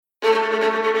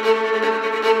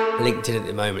LinkedIn at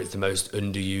the moment is the most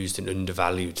underused and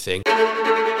undervalued thing.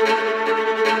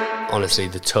 Honestly,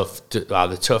 the tough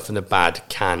and the bad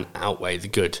can outweigh the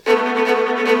good.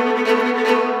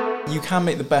 You can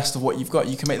make the best of what you've got.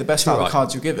 You can make the best out of the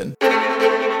cards you're given.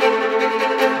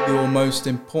 Your most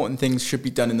important things should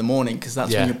be done in the morning because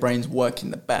that's when your brain's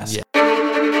working the best. Yeah.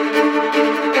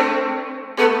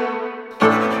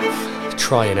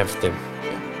 Trying everything.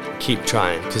 Keep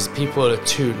trying, because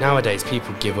nowadays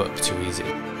people give up too easy.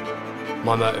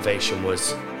 My motivation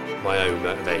was my own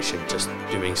motivation, just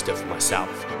doing stuff for myself.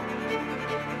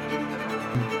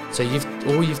 So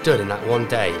all you've done in that one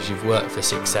day is you've worked for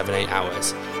 6, 7, 8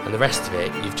 hours, and the rest of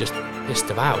it you've just pissed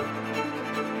about.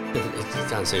 It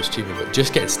sounds so stupid, but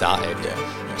just get started.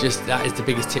 Just that is the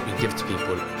biggest tip you give to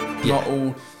people. Not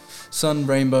all sun,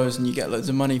 rainbows, and you get loads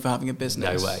of money for having a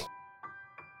business. No way.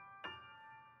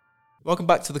 Welcome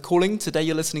back to The Calling. Today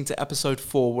you're listening to episode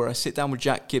 4, where I sit down with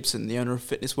Jack Gibson, the owner of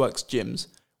Fitness Worx Gyms.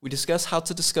 We discuss how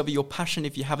to discover your passion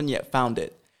if you haven't yet found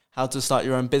it, how to start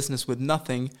your own business with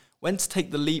nothing, when to take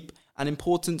the leap, and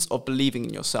importance of believing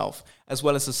in yourself, as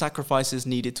well as the sacrifices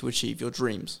needed to achieve your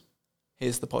dreams.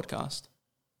 Here's the podcast.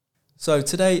 So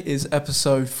today is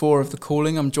episode 4 of The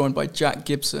Calling. I'm joined by Jack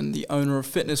Gibson, the owner of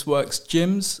Fitness Worx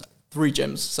Gyms. 3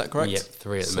 gyms, is that correct? Yep,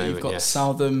 3 at the moment, So you've got yes.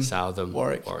 Southam,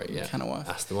 Warwick, yeah. Kenilworth.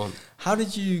 That's the one. How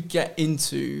did you get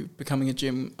into becoming a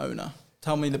gym owner?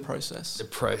 Tell me the process. The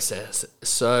process.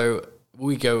 So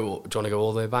do you want to go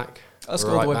all the way back? Let's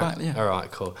go all the way back, yeah. All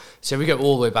right, cool. So we go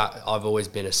all the way back. I've always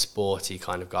been a sporty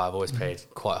kind of guy. I've always played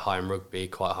quite high in rugby,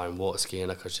 quite high in water skiing,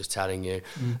 like I was just telling you.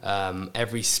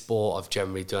 Every sport I've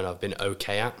generally done, I've been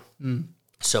okay at.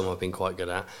 Some I've been quite good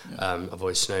at. I've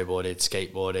always snowboarded,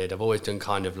 skateboarded. I've always done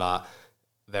kind of like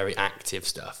very active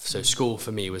stuff. So school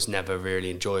for me was never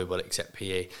really enjoyable except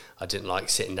PE. I didn't like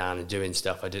sitting down and doing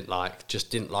stuff. I didn't like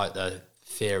the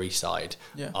theory side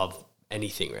of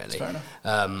anything really. Fair enough.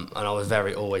 And I was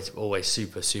always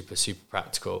super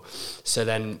practical. So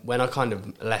then when I kind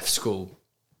of left school,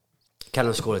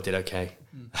 Kenilworth School I did okay.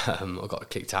 I got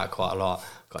kicked out quite a lot,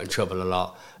 got in trouble a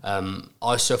lot.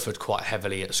 I suffered quite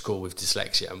heavily at school with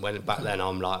dyslexia, and back then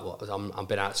I'm like, I've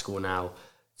been out of school now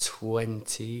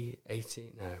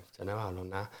 2018, no, I don't know how long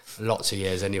now, lots of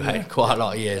years anyway, quite a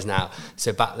lot of years now.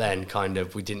 So back then kind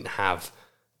of we didn't have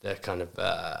the kind of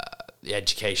the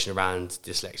education around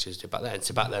dyslexia back then.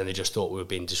 So back then they just thought we were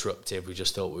being disruptive, we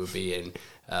just thought we were being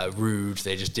rude,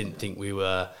 they just didn't think we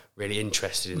were really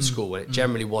interested in school, and it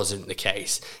generally wasn't the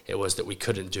case. It was that we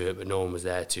couldn't do it, but no one was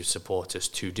there to support us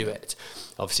to do it.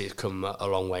 Obviously it's come a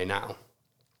long way now.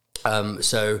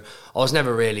 So I was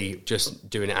never really just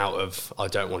doing it out of I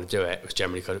don't want to do it. It was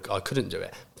generally I couldn't do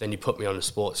it. Then you put me on a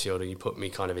sports field and you put me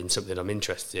kind of in something I'm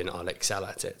interested in, I'll excel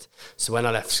at it. So when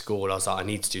I left school, I was like, I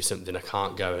need to do something. I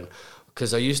can't go and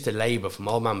because I used to labour.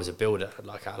 My old man was a builder,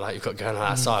 like you've got going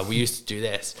on outside. We used to do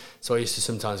this, so I used to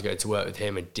sometimes go to work with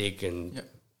him and dig and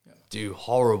do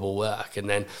horrible work. And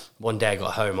then one day I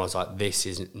got home, I was like, this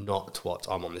is not what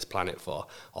I'm on this planet for.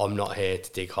 I'm not here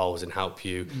to dig holes and help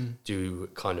you do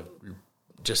kind of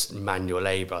just manual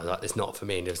labour. I was like, it's not for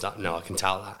me. And it was like, no, I can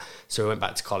tell that. So I went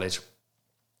back to college.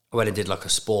 I went and did like a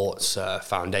sports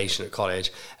foundation at college.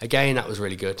 Again, that was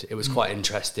really good. It was quite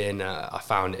interesting. I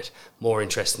found it more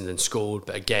interesting than school.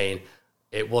 But again,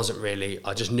 it wasn't really,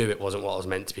 I just knew it wasn't what I was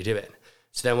meant to be doing.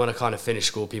 So then when I kind of finished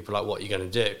school, people were like, what are you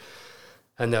going to do?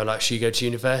 And they were like, should you go to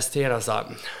university? And I was like,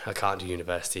 I can't do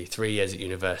university. 3 years at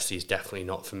university is definitely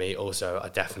not for me. Also, I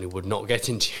definitely would not get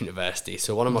into university.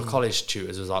 So one of my college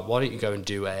tutors was like, why don't you go and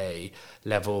do a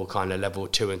level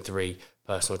 2 and 3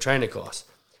 personal trainer course?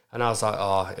 And I was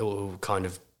like, it will kind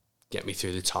of get me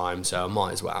through the time, so I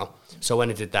might as well. So I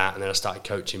went and did that, and then I started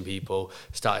coaching people,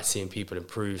 started seeing people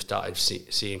improve, started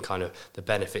seeing kind of the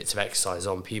benefits of exercise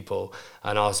on people.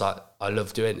 And I was like, I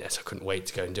love doing this. I couldn't wait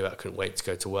to go and do it. I couldn't wait to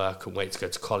go to work. I couldn't wait to go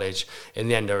to college. In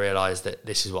the end, I realised that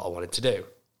this is what I wanted to do.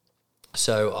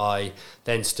 So I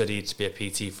then studied to be a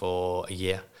PT for a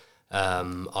year.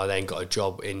 I then got a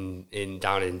job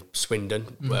down in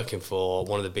Swindon, working for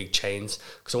one of the big chains,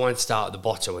 because I wanted to start at the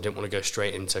bottom. I didn't want to go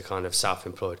straight into kind of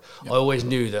self-employed. I always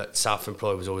knew that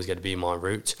self-employed was always going to be my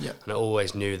route, and I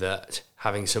always knew that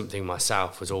having something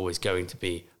myself was always going to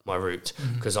be my route,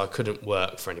 because I couldn't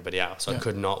work for anybody else. I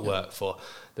could not work for,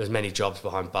 there's many jobs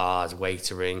behind bars,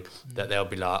 waitering, that they'll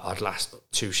be like, I'd last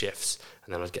 2 shifts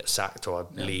and then I'd get sacked or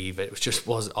I'd leave. I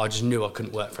just knew I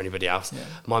couldn't work for anybody else.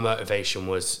 My motivation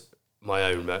was my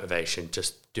own motivation,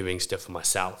 just doing stuff for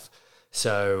myself.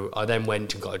 So I then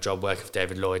went and got a job working for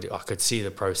David Lloyd. I could see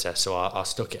the process, so I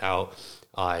stuck it out.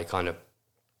 I kind of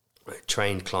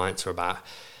trained clients for about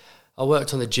I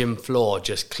worked on the gym floor,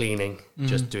 just cleaning,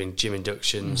 just doing gym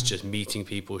inductions, just meeting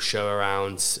people, show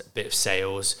arounds, a bit of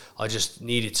sales. I just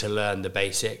needed to learn the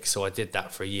basics. So I did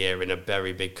that for a year in a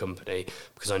very big company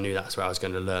because I knew that's where I was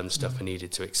going to learn the stuff I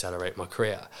needed to accelerate my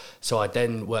career. So I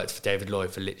then worked for David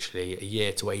Lloyd for literally a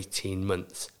year to 18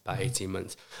 months, about 18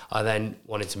 months. I then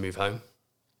wanted to move home.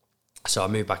 So I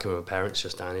moved back in with my parents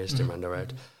just down here, Stimrando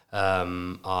Road.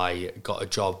 I got a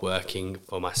job working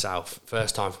for myself,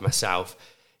 first time for myself,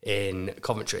 in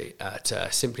Coventry at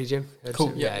Simply Gym.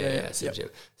 Cool. Yeah, Simply Gym.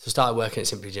 So I started working at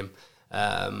Simply Gym.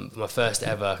 My first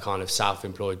ever kind of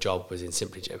self-employed job was in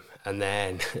Simply Gym. And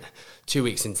then 2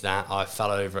 weeks into that, I fell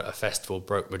over at a festival,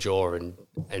 broke my jaw and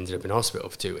ended up in hospital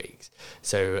for 2 weeks.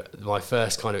 So my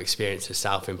first kind of experience of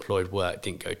self-employed work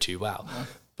didn't go too well. No.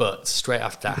 But straight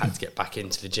after that, I had to get back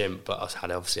into the gym. But I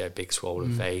had obviously a big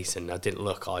swollen face and I didn't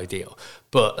look ideal.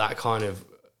 But that kind of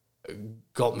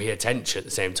got me attention at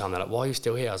the same time. They're like, why are you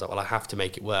still here? I was like, well, I have to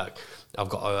make it work. I've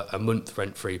got a month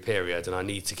rent-free period and I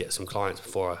need to get some clients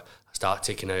before I start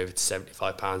ticking over to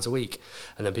 £75 a week.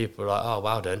 And then people were like, oh,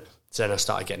 well done. So then I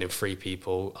started getting in free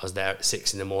people. I was there at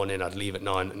 6 a.m. I'd leave at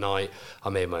 9 at night. I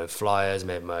made my own flyers,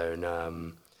 made my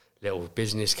own little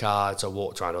business cards. I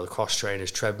walked around all the cross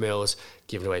trainers, treadmills,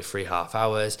 giving away free half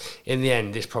hours. In the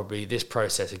end, this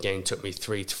process again took me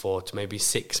 3 to 4 to maybe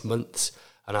 6 months.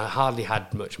 And I hardly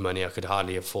had much money. I could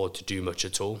hardly afford to do much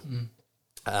at all.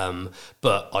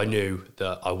 But I knew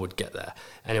that I would get there.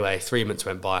 Anyway, 3 months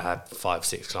went by. I had 5,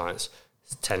 6 clients,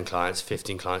 10 clients,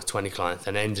 15 clients, 20 clients,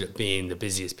 and I ended up being the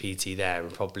busiest PT there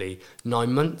in probably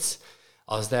 9 months.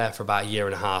 I was there for about a year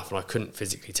and a half and I couldn't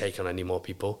physically take on any more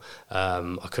people.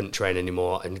 I couldn't train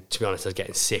anymore. And to be honest, I was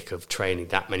getting sick of training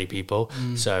that many people.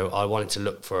 So I wanted to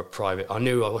look for a private... I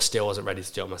knew I still wasn't ready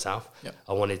to do it myself. Yep.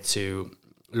 I wanted to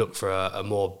look for a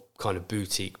more kind of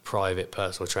boutique, private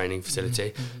personal training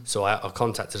facility. So I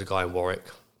contacted a guy in Warwick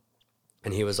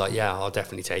and he was like, yeah, I'll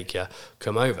definitely take you.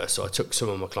 Come over. So I took some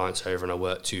of my clients over and I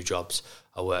worked 2 jobs.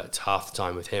 I worked half the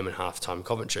time with him and half the time in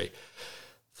Coventry.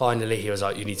 Finally, he was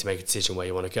like, you need to make a decision where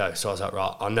you want to go. So I was like,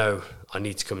 right, I know I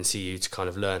need to come and see you to kind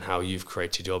of learn how you've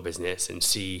created your business and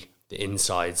see the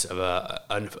insides of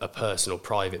a personal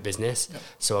private business. Yep.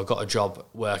 So I got a job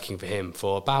working for him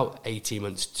for about 18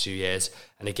 months to 2 years.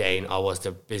 And again, I was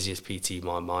the busiest PT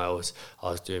by miles. I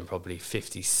was doing probably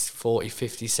 50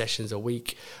 sessions a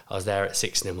week. I was there at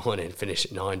 6 a.m, finish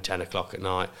at 9, 10 o'clock at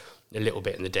night, a little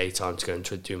bit in the daytime to go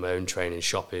and do my own training,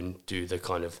 shopping, do the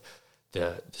kind of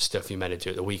the stuff you meant to do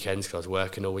at the weekends because I was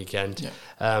working all weekend. Yeah.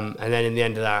 And then in the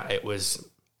end of that, I was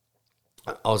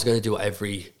going to do what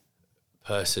every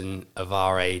person of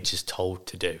our age is told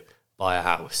to do, buy a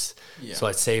house. Yeah. So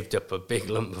I'd saved up a big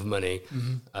lump of money.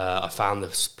 I found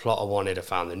the plot I wanted, I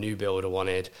found the new build I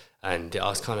wanted, and I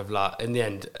was kind of like, in the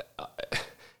end,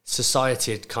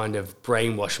 society had kind of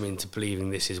brainwashed me into believing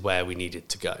this is where we needed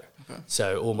to go. Okay.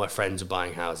 So all my friends were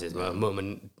buying houses. My mum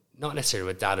and, not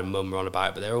necessarily my dad and mum were on about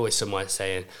it, but they're always somewhere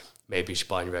saying, maybe you should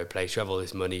buy your own place, you have all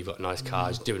this money, you've got nice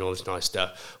cars, you're doing all this nice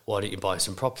stuff, why don't you buy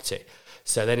some property?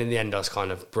 So then in the end I was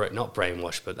kind of, not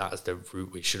brainwashed, but that's the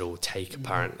route we should all take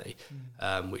apparently,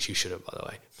 which you shouldn't, by the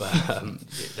way. But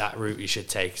that route you should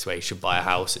take is where you should buy a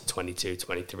house at 22,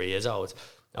 23 years old.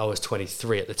 I was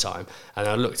 23 at the time, and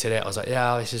I looked at it, I was like,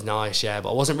 yeah, this is nice, yeah,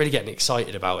 but I wasn't really getting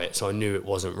excited about it, so I knew it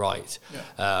wasn't right.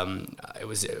 Yeah. It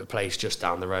was a place just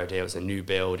down the road here, it was a new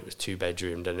build, it was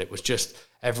 2-bedroomed, and it was just,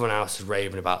 everyone else was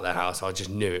raving about their house, I just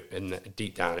knew it, and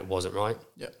deep down it wasn't right.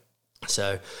 Yeah.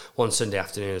 So one Sunday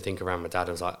afternoon, I think around my dad,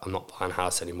 I was like, I'm not buying a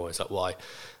house anymore. He's like, why?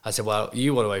 I said, well,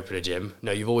 you want to open a gym.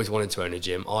 No, you've always wanted to own a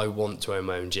gym. I want to own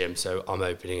my own gym, so I'm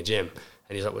opening a gym.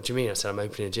 And he's like, what do you mean? I said, I'm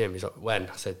opening a gym. He's like, when?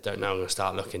 I said, don't know, I'm going to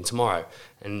start looking tomorrow.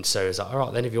 And so he's like, all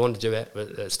right, then if you want to do it,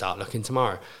 let's start looking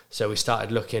tomorrow. So we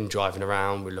started looking, driving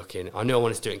around. We're looking, I knew I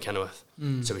wanted to do it in Kenilworth.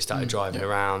 So we started driving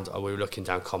around. We were looking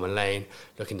down Common Lane,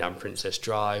 looking down Princess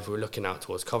Drive. We were looking out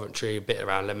towards Coventry, a bit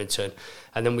around Leamington.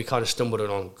 And then we kind of stumbled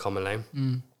on Common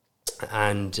Lane.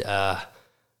 And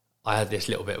I had this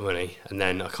little bit of money, and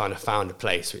then I kind of found a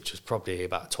place which was probably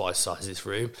about twice the size of this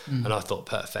room, and I thought,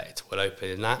 perfect, we'll open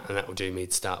in that, and that will do me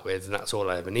to start with, and that's all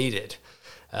I ever needed.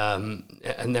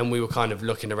 And then we were kind of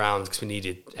looking around because we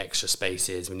needed extra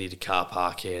spaces, we needed car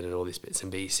parking and all these bits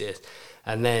and pieces.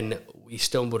 And then we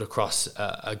stumbled across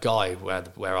a guy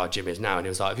where our gym is now, and he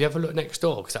was like, have you ever looked next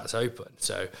door? Because that's open.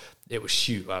 So it was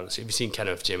huge. Well, so if you've seen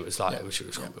Kenilworth Gym, it was like,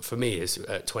 for me, as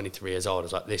 23 years old, I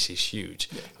was like, this is huge.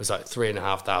 Yeah. It was like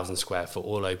 3,500 square foot,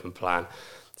 all open plan.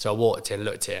 So I walked in,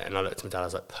 looked at it, and I looked at my dad, I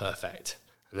was like, perfect.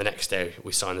 And the next day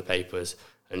we signed the papers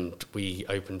and we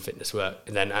opened Fitness Worx.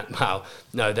 And then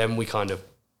then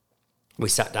we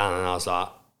sat down and I was like,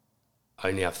 I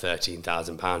only have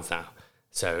 £13,000 now.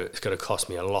 So it's going to cost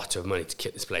me a lot of money to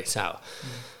kit this place out.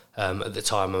 At the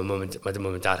time, my mum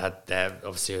and dad had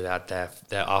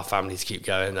our families to keep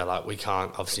going. They're like, we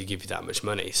can't obviously give you that much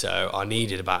money. So I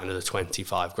needed about another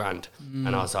 25 grand.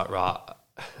 And I was like, right,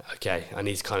 okay, I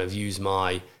need to kind of use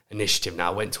my initiative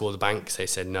now. I went to all the banks. They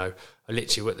said no.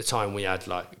 Literally, at the time, we had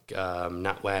like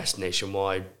NatWest,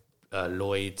 Nationwide,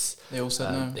 Lloyds. They all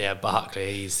said no. Yeah,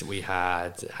 Barclays. We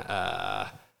had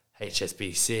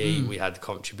HSBC. We had the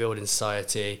Coventry Building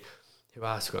Society. Who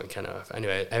else got in Kenilworth?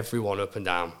 Anyway, everyone up and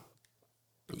down.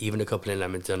 Even a couple in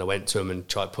Leamington. I went to them and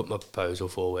tried to put my proposal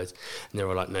forward, and they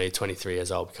were like, "No, you're 23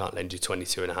 years old. We can't lend you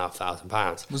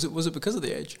 £22,500." Was it because of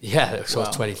the age? Yeah, so I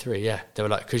was 23. Yeah, they were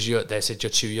like, because they said you're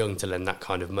too young to lend that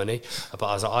kind of money. But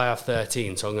I was like, I have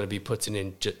 13, so I'm going to be putting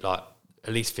in like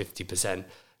at least 50%.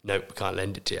 Nope, we can't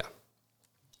lend it to you,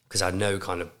 because I had no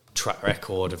kind of track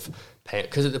record of paying.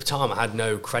 Because at the time I had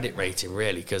no credit rating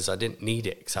really, because I didn't need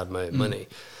it because I had my own money.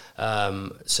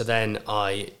 So then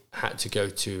I had to go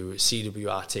to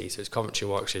CWRT, so it's Coventry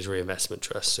and Warwickshire's Reinvestment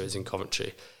Trust, so it's in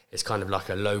Coventry. It's kind of like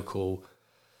a local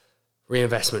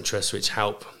reinvestment trust which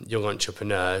help young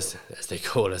entrepreneurs, as they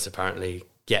call us apparently,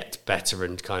 get better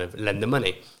and kind of lend the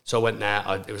money. So I went there,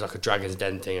 it was like a Dragon's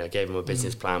Den thing. I gave them a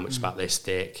business plan which is about this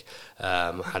thick.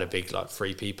 I had a big like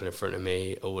 3 people in front of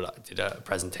me, all like did a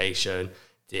presentation,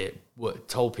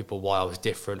 told people why I was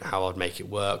different, how I'd make it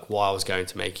work, why I was going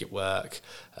to make it work,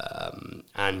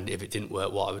 and if it didn't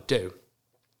work, what I would do.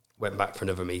 Went back for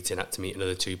another meeting, had to meet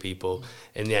another 2 people.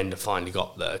 In the end, I finally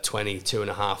got the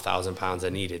 £22,500 I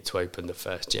needed to open the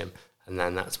first gym, and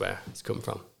then that's where it's come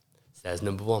from. So there's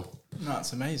number 1. No,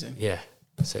 that's amazing. Yeah.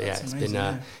 So that's it's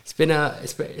amazing,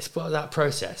 it's part of that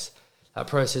process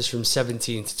from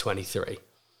 17 to 23.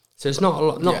 So it's not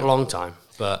a long time,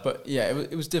 but yeah,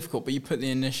 it was difficult. But you put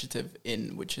the initiative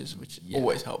in, which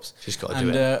always helps. Just got to do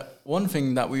it. One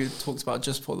thing that we talked about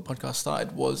just before the podcast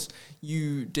started was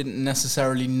you didn't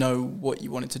necessarily know what you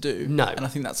wanted to do. No, and I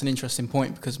think that's an interesting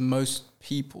point, because most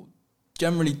people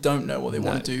generally don't know what they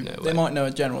want to do. They might know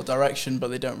a general direction,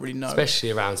 but they don't really know. Especially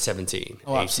around 17,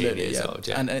 18 years old.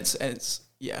 Yeah. And it's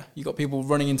you got people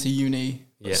running into uni,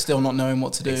 but still not knowing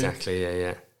what to do. Exactly.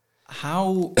 Yeah.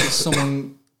 How is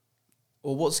someone?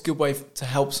 Or what's a good way to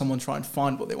help someone try and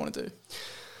find what they want to do?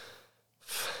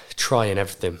 Trying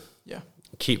everything. Yeah.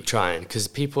 Keep trying, because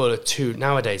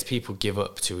nowadays people give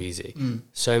up too easy.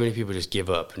 So many people just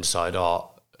give up and decide,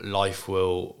 life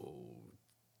will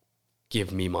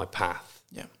give me my path.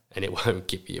 Yeah. And it won't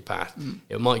give you a path.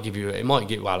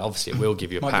 Obviously it will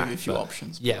give you a path. Might give you a few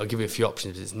options. Yeah, it'll give you a few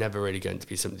options, but it's never really going to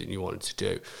be something you wanted to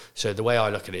do. So the way I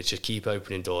look at it is just keep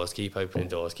opening doors,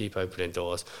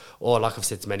 or like I've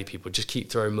said to many people, just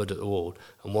keep throwing mud at the wall,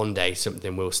 and one day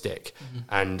something will stick.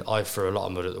 And I threw a lot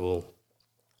of mud at the wall.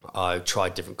 I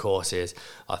tried different courses.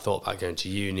 I thought about going to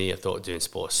uni. I thought of doing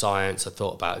sports science. I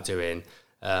thought about doing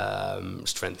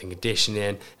strength and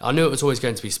conditioning. I knew it was always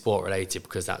going to be sport related,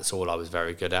 because that's all I was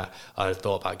very good at. I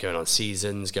thought about going on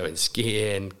seasons, going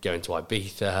skiing, going to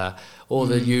Ibiza, all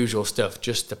the usual stuff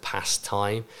just to pass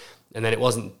time. And then it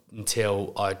wasn't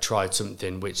until I tried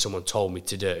something which someone told me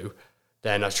to do,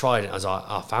 then I tried it. I was like,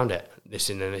 I found it. This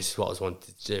is what I was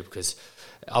wanting to do, because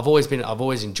I've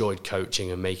always enjoyed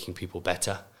coaching and making people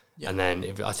better. Yeah. And then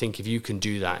if you can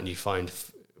do that and you find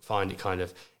it kind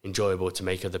of enjoyable to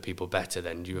make other people better,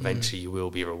 then you eventually you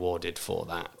will be rewarded for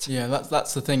that. Yeah,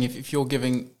 that's the thing. If you're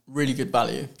giving really good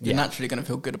value, you're naturally going to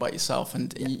feel good about yourself,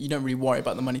 and you don't really worry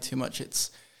about the money too much.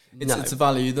 It's a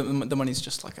value. The money's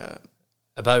just like a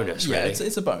bonus. Yeah, really.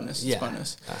 It's a bonus. It's a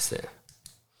bonus. That's it.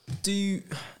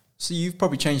 So you've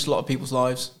probably changed a lot of people's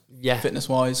lives. Yeah, fitness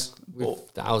wise,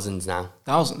 thousands now.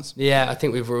 Thousands. Yeah, I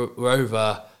think we're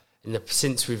over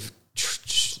since we've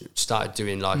started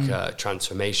doing like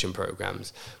transformation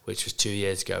programs, which was 2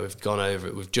 years ago.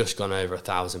 We've just gone over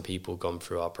 1,000 people gone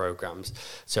through our programs.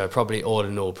 So probably all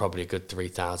in all, probably a good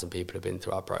 3,000 people have been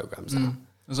through our programs now.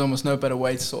 There's almost no better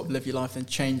way to sort of live your life than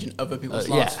changing other people's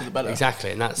lives for the better.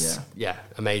 Exactly, and that's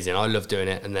amazing. I love doing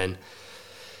it, and then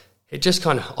it just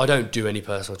kind of, I don't do any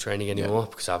personal training anymore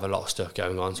because I have a lot of stuff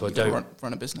going on. So I don't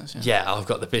run a business. Yeah, I've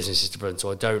got the businesses to run,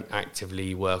 so I don't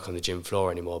actively work on the gym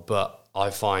floor anymore. But I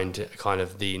find kind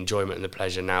of the enjoyment and the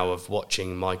pleasure now of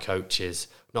watching my coaches,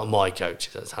 not my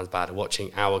coaches, that sounds bad,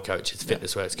 watching our coaches,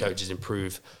 Fitness Worx coaches,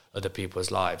 improve other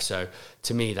people's lives. So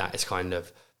to me, that is kind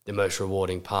of the most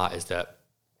rewarding part, is that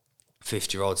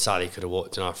 50-year-old Sally could have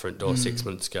walked in our front door 6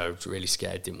 months ago, really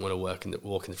scared, didn't want to walk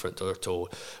in the front door at all,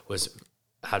 was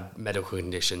had medical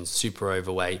conditions, super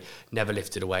overweight, never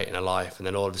lifted a weight in her life, and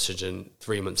then all of a sudden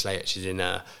 3 months later she's in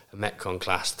a Metcon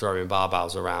class throwing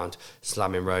barbells around,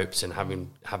 slamming ropes and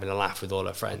having a laugh with all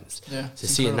her friends. So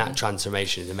seeing that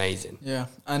transformation is amazing.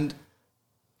 And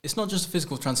it's not just a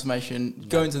physical transformation,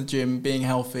 going to the gym, being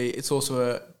healthy, it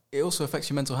also affects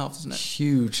your mental health, doesn't it?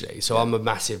 Hugely. So I'm a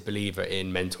massive believer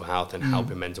in mental health and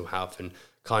helping mental health, and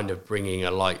kind of bringing a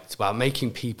light about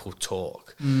making people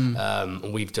talk.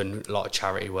 And we've done a lot of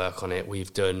charity work on it.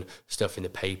 We've done stuff in the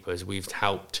papers. We've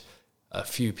helped a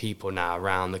few people now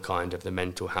around the kind of the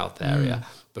mental health area,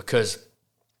 because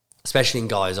especially in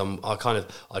guys, I'm quite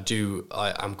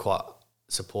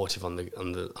supportive on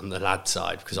the lad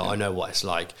side, because I know what it's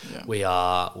like. We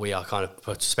are kind of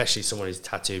put, especially someone who's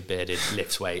tattooed, bearded,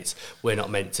 lifts weights. We're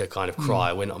not meant to kind of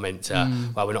cry. We're not meant to.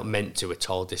 Well, we're not meant to. We're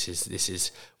told this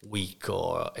is weak,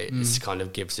 or it's kind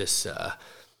of gives us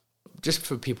just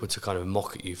for people to kind of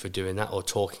mock at you for doing that or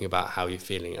talking about how you're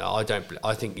feeling. I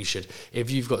think you should, if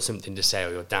you've got something to say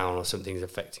or you're down or something's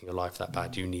affecting your life that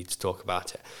bad, you need to talk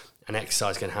about it. And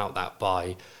exercise can help that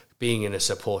by being in a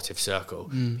supportive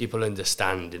circle. People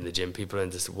understand in the gym. People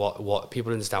understand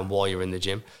people understand why you're in the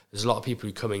gym. There's a lot of people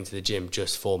who come into the gym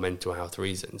just for mental health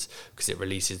reasons, because it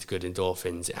releases good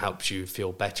endorphins. It helps you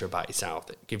feel better about yourself.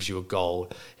 It gives you a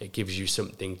goal. It gives you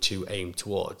something to aim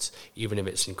towards. Even if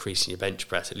it's increasing your bench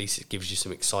press, at least it gives you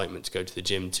some excitement to go to the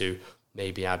gym to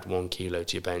maybe add 1 kilo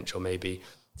to your bench, or maybe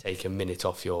take a minute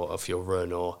off your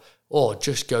run, or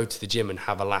just go to the gym and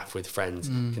have a laugh with friends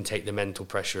can take the mental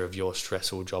pressure of your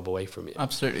stressful job away from you.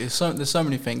 Absolutely. There's so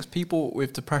many things. People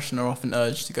with depression are often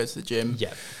urged to go to the gym.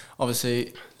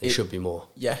 Obviously, it should be more.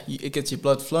 It gets your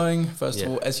blood flowing, first of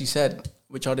all, as you said,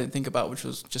 which I didn't think about, which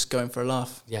was just going for a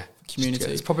laugh. Community.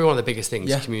 It's probably one of the biggest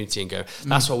things, community and go.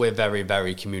 That's why we're very,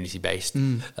 very community-based.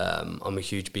 I'm a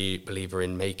huge believer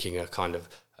in making a kind of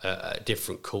a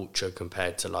different culture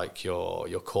compared to like your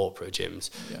corporate gyms.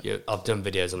 I've done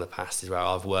videos on the past as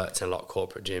well. I've worked in a lot of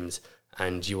corporate gyms,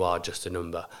 and you are just a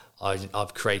number.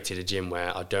 I've created a gym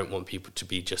where I don't want people to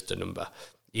be just a number,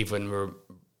 even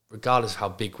regardless of how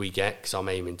big we get, because I'm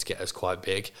aiming to get us quite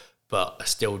big, but I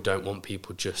still don't want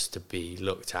people just to be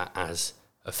looked at as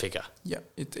a figure.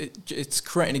 It's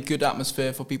creating a good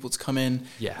atmosphere for people to come in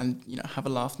and have a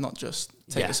laugh, not just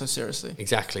take it so seriously.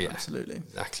 Exactly. Absolutely.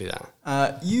 Exactly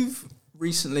that. You've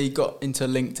recently got into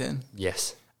LinkedIn.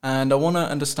 Yes. And I want to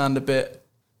understand a bit,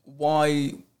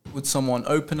 why would someone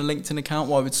open a LinkedIn account?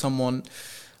 How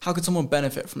could someone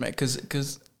benefit from it?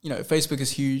 Because Facebook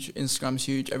is huge, Instagram is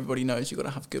huge. Everybody knows you've got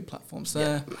to have good platforms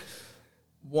there.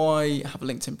 Why have a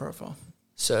LinkedIn profile?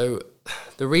 So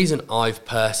the reason I've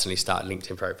personally started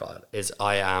LinkedIn profile is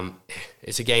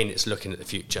it's looking at the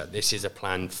future. This is a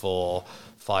plan for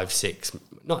 5, 6,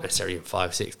 not necessarily in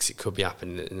 5, 6, because it could be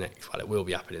happening in the next, it will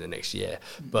be happening in the next year,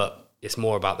 but it's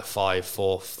more about the 5,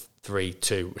 4, 3,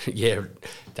 2 year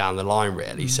down the line,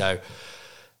 really. So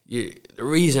the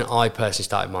reason I personally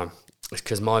started mine is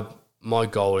because my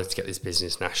goal is to get this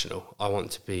business national. I want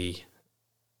to be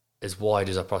as wide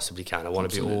as I possibly can. I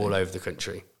want to be all over the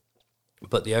country.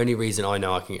 But the only way I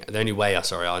know I can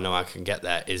get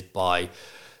there is by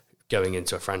going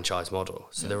into a franchise model.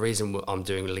 So the reason I'm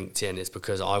doing LinkedIn is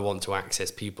because I want to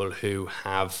access people who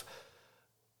have,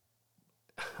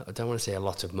 I don't want to say a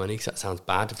lot of money because that sounds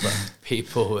bad, but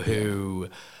people who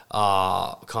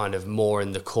are kind of more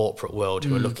in the corporate world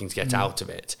who are looking to get out of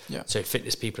it. So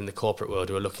fitness people in the corporate world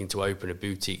who are looking to open a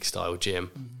boutique style gym,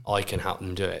 I can help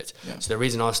them do it. So the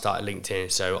reason I started LinkedIn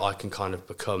is so I can kind of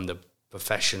become the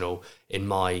professional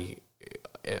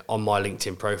on my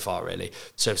LinkedIn profile, really.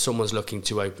 So if someone's looking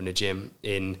to open a gym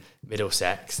in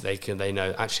Middlesex, they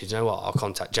know, actually, do you know what, I'll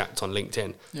contact Jack on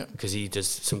LinkedIn because he does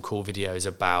some cool videos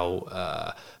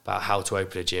about how to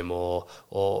open a gym, or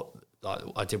like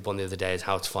I did one the other day is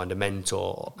how to find a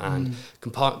mentor, and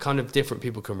kind of different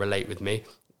people can relate with me,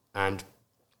 and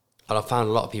I found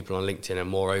a lot of people on LinkedIn are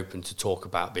more open to talk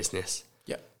about business.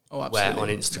 Oh, absolutely. Where on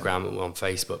Instagram and on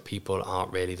Facebook, people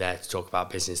aren't really there to talk about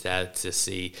business. They're there to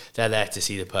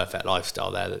see the perfect lifestyle.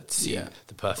 They're there to see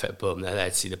the perfect bum. They're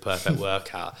there to see the perfect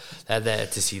workout. They're there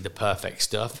to see the perfect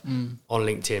stuff. On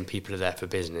LinkedIn, people are there for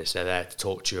business. They're there to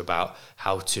talk to you about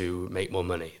how to make more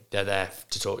money. They're there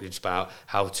to talk to you about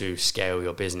how to scale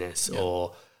your business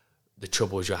or the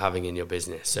troubles you're having in your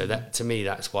business. So that, to me,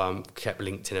 that's why I'm kept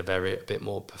LinkedIn a bit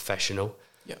more professional.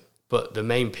 But the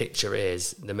main picture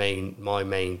is my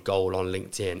main goal on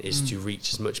LinkedIn is to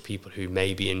reach as much people who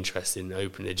may be interested in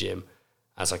opening a gym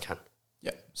as I can.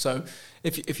 So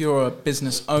if you're a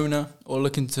business owner or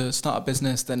looking to start a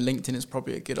business, then LinkedIn is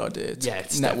probably a good idea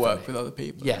to network with other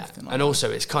people. And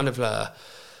also it's kind of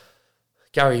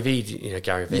Gary Vee, you know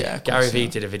Gary Vee. Yeah, Gary Vee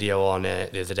did a video on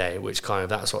it the other day, which kind of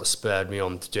that's what spurred me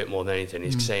on to do it more than anything.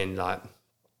 He's saying like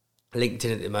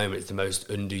LinkedIn at the moment is the most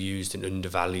underused and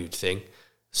undervalued thing,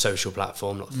 social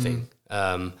platform, not thing,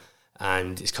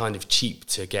 and it's kind of cheap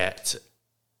to get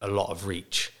a lot of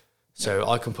reach. So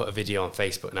I can put a video on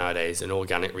Facebook nowadays, and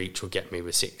organic reach will get me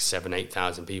with 6, 7,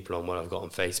 8,000 people on what I've got on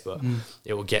Facebook.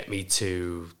 It will get me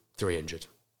to 300.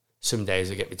 Some days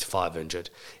it'll get me to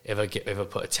 500. If I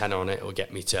put a tenner on it, it will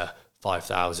get me to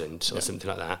 5,000 or something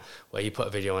like that. Where you put a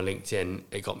video on LinkedIn,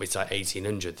 it got me to like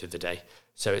 1,800 the other day.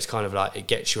 So it's kind of like it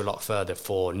gets you a lot further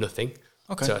for nothing.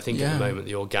 Okay. So I think at the moment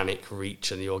the organic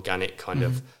reach and the organic kind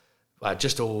of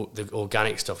just all the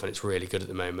organic stuff, and it's really good at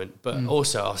the moment. But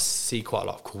also I see quite a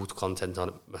lot of cool content on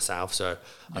it myself. So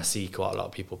I see quite a lot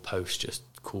of people post just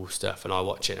cool stuff, and I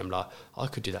watch it and I'm like, I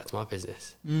could do that to my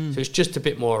business. So it's just a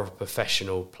bit more of a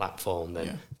professional platform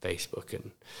than Facebook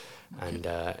and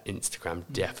Instagram,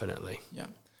 definitely. Yeah.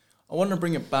 I want to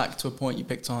bring it back to a point you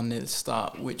picked on near the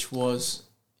start, which was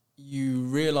you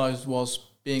realised was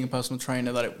being a personal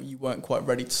trainer that you weren't quite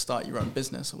ready to start your own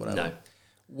business or whatever. No.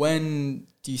 When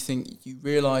do you think you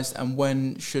realised, and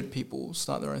when should people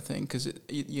start their own thing? Because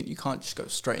you can't just go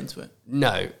straight into it.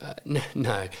 No.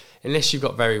 Unless you've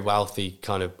got very wealthy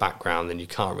kind of background, then you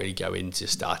can't really go into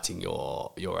starting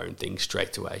your own thing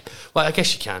straight away. Well, I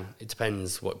guess you can. It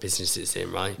depends what business it's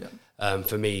in, right? Yeah.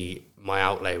 For me, my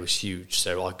outlay was huge,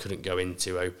 so I couldn't go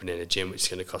into opening a gym, which is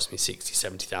going to cost me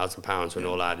 £60,000-70,000 when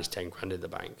all I had is 10 grand in the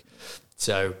bank.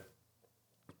 So...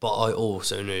 But I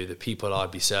also knew the people I'd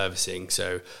be servicing,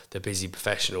 so the busy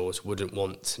professionals, wouldn't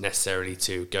want necessarily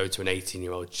to go to an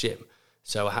 18-year-old gym.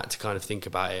 So I had to kind of think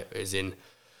about it as in,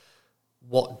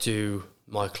 what do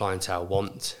my clientele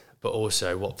want, but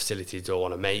also what facilities do I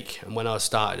want to make? And when I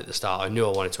started at the start, I knew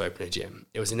I wanted to open a gym.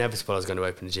 It was inevitable I was going to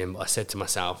open a gym, but I said to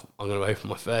myself, I'm going to open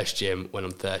my first gym when I'm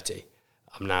 30.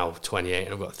 I'm now 28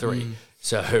 and I've got 3.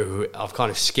 So I've kind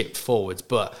of skipped forwards,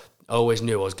 but... I always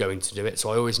knew I was going to do it.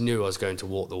 So I always knew I was going to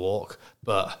walk the walk,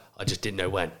 but I just didn't know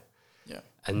when. Yeah.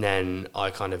 And then I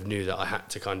kind of knew that I had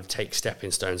to kind of take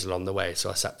stepping stones along the way. So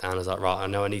I sat down and was like, right, I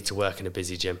know I need to work in a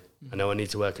busy gym. I know I need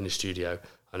to work in a studio.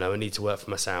 I know I need to work for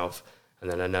myself. And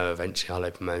then I know eventually I'll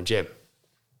open my own gym.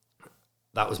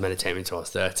 That was meant to take me until I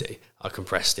was 30. I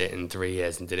compressed it in 3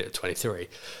 years and did it at 23.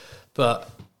 But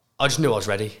I just knew I was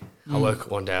ready. I woke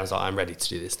up one day, I was like, I'm ready to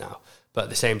do this now. But at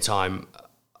the same time,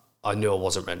 I knew I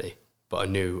wasn't ready, but I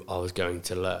knew I was going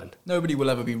to learn. Nobody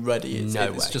will ever be ready. It's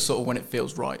just sort of when it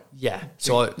feels right. Yeah.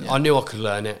 So I knew I could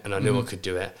learn it, and I knew I could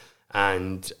do it.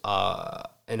 And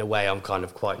in a way, I'm kind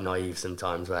of quite naive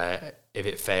sometimes, where if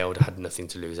it failed, I had nothing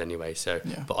to lose anyway. So,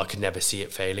 but I could never see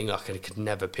it failing. I could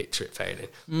never picture it failing.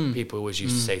 People always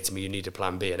used to say to me, "You need a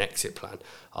plan B, an exit plan."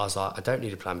 I was like, "I don't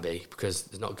need a plan B because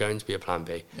there's not going to be a plan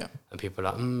B." Yeah. And people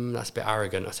are like, "That's a bit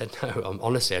arrogant." I said, "No,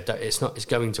 honestly, I don't. It's not. It's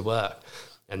going to work."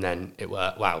 And then it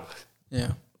worked. Wow.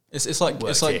 Yeah. It's like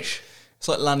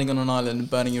landing on an island and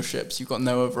burning your ships. You've got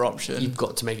no other option. You've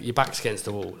got to make it. Your back's against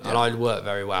the wall. Yeah. And I work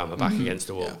very well. My back against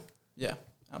the wall. Yeah,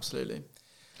 absolutely.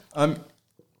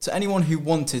 To anyone who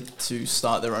wanted to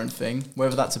start their own thing,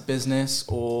 whether that's a business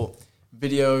or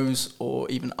videos or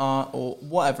even art or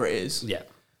whatever it is. Yeah.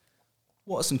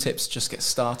 What are some tips to just get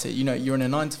started? You know, you're in a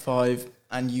 9-to-5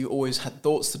 and you always had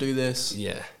thoughts to do this.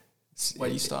 Yeah. Where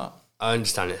do you start? I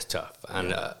understand it's tough,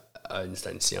 and I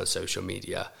understand you see on social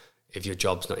media, if your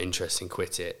job's not interesting,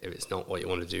 quit it. If it's not what you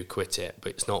want to do, quit it.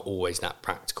 But it's not always that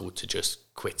practical to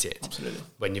just quit it. Absolutely.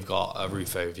 When you've got a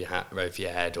roof over your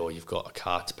head, or you've got a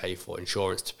car to pay for,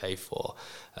 insurance to pay for.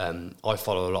 I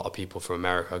follow a lot of people from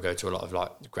America. I go to a lot of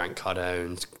like Grant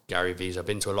Cardone's, Gary Vee's. I've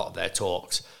been to a lot of their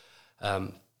talks.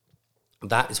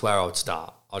 That is where I would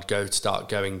start.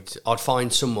 I'd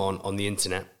find someone on the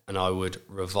internet, and I would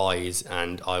revise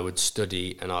and I would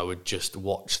study and I would just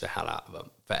watch the hell out of them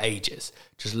for ages.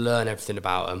 Just learn everything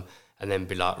about them and then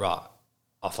be like, right,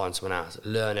 I'll find someone else.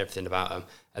 Learn everything about them.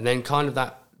 And then kind of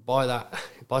by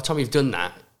the time you've done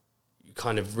that, you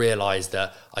kind of realise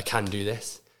that I can do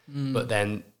this. But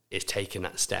then it's taking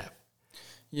that step.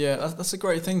 Yeah, that's a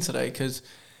great thing today, because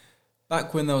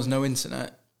back when there was no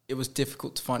internet, it was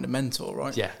difficult to find a mentor,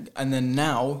 right? Yeah. And then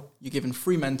now you're given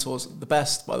free mentors, the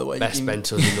best, by the way. Best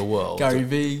mentors in the world. Gary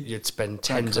Vee. You'd spend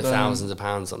tens of thousands of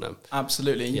pounds on them.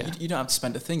 Absolutely. Yeah. You don't have to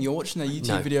spend a thing. You're watching their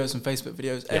YouTube videos and Facebook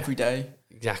videos every day.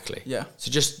 Exactly. Yeah. So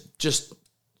just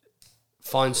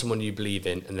find someone you believe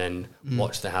in and then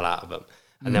watch the hell out of them.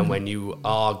 And then when you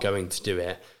are going to do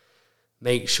it,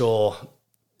 make sure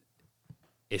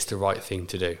it's the right thing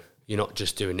to do. you're not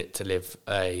just doing it to live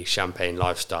a champagne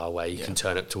lifestyle where you can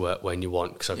turn up to work when you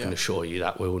want, because I can assure you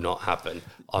that will not happen.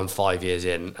 I'm 5 years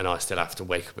in and I still have to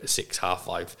wake up at 6, half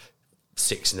 5,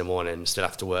 6 in the morning, and still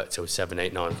have to work till 7,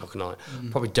 8, 9 o'clock at night.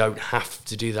 Probably don't have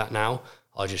to do that now.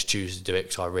 I just choose to do it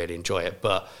because I really enjoy it.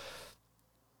 But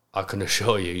I can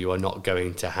assure you, you are not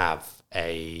going to have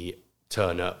a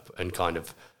turn up and kind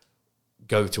of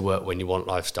go to work when you want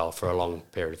lifestyle for a long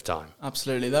period of time.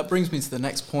 Absolutely. That brings me to the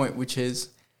next point, which is,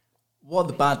 what are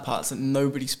the bad parts that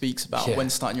nobody speaks about when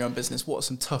starting your own business? What are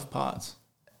some tough parts?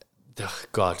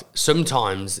 God,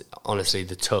 sometimes, honestly,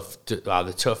 the tough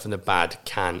and the bad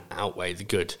can outweigh the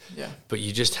good. Yeah. But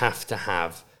you just have to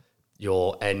have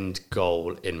your end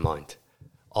goal in mind.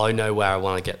 I know where I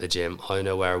want to get the gym. I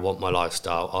know where I want my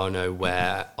lifestyle. I know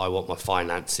where I want my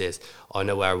finances. I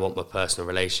know where I want my personal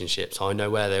relationships. I know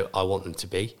where I want them to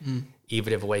be.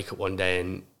 Even if I wake up one day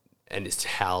and it's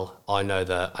hell, I know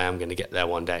that I am going to get there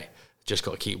one day. Just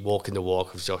got to keep walking the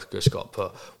walk. I've just got to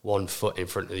put one foot in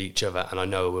front of each other, and I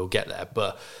know we'll get there.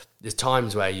 But there's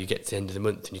times where you get to the end of the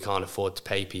month and you can't afford to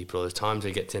pay people, or there's times where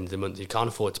you get to the end of the month and you can't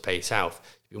afford to pay yourself.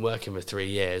 You've been working for 3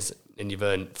 years and you've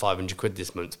earned 500 quid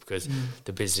this month because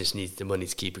the business needs the money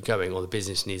to keep it going, or the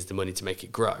business needs the money to make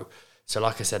it grow. So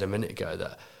like I said a minute ago,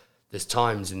 that there's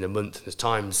times in the month, there's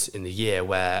times in the year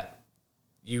where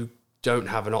you don't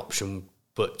have an option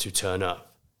but to turn up,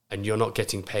 and you're not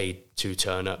getting paid to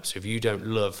turn up. So if you don't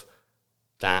love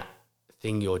that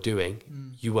thing you're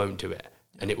doing, you won't do it,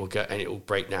 and it will go, and it will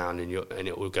break down, and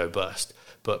it will go bust.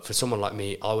 But for someone like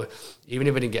me, I would, even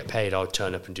if I didn't get paid, I would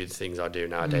turn up and do the things I do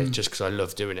nowadays, just because I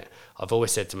love doing it. I've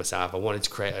always said to myself, I wanted to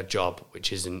create a job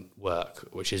which isn't work,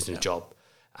 which isn't a job,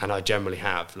 and I generally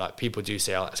have. Like, people do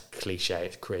say, "Oh, that's cliche,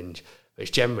 it's cringe," but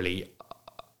it's generally,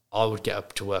 I would get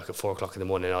up to work at 4 o'clock in the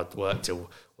morning. I'd work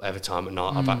till whatever time at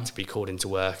night. I've had to be called into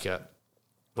work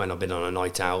when I've been on a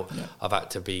night out. I've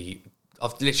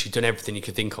literally done everything you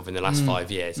could think of in the last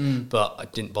 5 years, but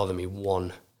it didn't bother me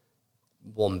one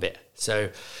bit. So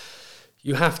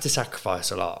you have to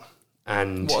sacrifice a lot.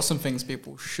 And what are some things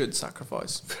people should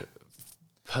sacrifice?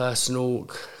 Personal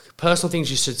things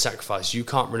you should sacrifice. You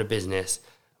can't run a business.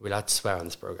 We're allowed to swear on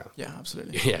this program. Yeah,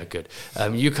 absolutely. Yeah, good.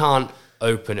 You can't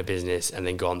open a business and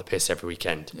then go on the piss every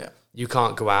weekend. Yeah. You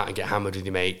can't go out and get hammered with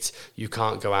your mates. You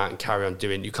can't go out and carry on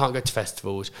doing. You can't go to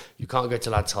festivals. You can't go to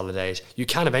lads' holidays. You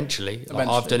can eventually. Like,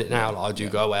 I've done it now. Like, I do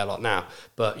go away a lot now.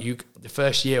 But the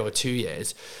first year or 2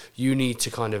 years, you need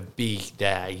to kind of be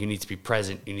there. You need to be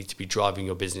present. You need to be driving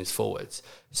your business forwards.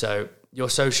 So your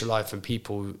social life and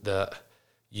people that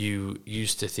you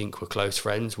used to think were close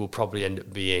friends will probably end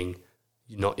up being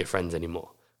not your friends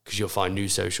anymore, because you'll find new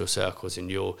social circles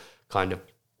and you'll kind of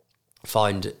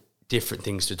find different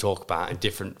things to talk about and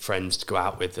different friends to go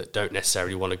out with that don't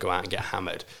necessarily want to go out and get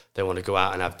hammered. They want to go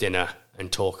out and have dinner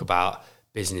and talk about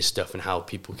business stuff and how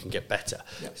people can get better.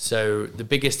 Yeah. So the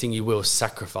biggest thing you will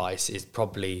sacrifice is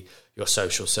probably your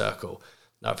social circle.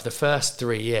 Now, for the first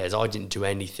 3 years, I didn't do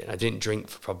anything. I didn't drink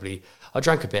I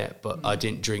drank a bit, but I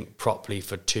didn't drink properly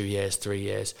for 2 years, 3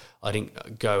 years. I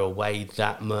didn't go away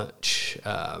that much.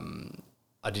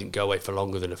 I didn't go away for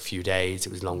longer than a few days.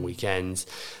 It was long weekends.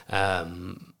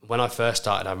 When I first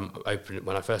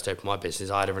opened my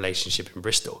business, I had a relationship in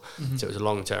Bristol. So it was a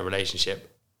long-term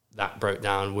relationship. That broke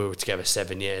down. We were together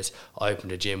 7 years. I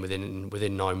opened a gym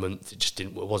within 9 months.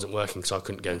 It wasn't working, so I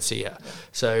couldn't go and see her. Yeah.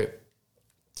 So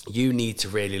you need to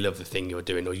really love the thing you're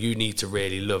doing, or you need to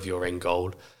really love your end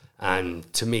goal.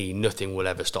 And to me, nothing will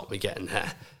ever stop me getting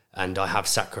there. And I have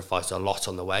sacrificed a lot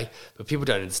on the way, but people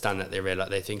don't understand that.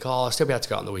 They think, oh, I'll still be able to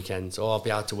go out on the weekends, or I'll be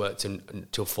able to work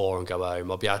till 4 and go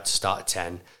home. I'll be able to start at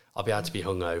 10. I'll be able to be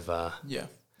hungover. Yeah.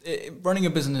 Running a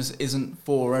business isn't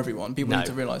for everyone. People need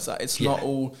to realise that. It's not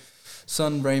all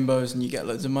sun, rainbows, and you get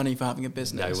loads of money for having a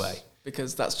business. No way.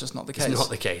 Because that's just not the case. It's not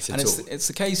the case at all. It's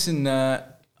the case in, I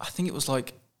think it was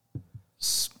like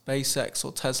SpaceX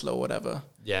or Tesla or whatever.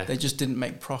 Yeah. They just didn't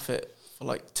make profit for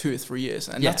like 2 or 3 years,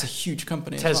 and that's a huge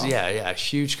company. Tesla,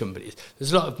 huge companies.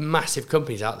 There's a lot of massive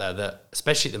companies out there that,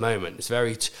 especially at the moment, it's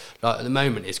very at the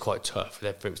moment it's quite tough with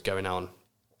everything that's going on.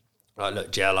 Like,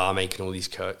 look, JLR making all these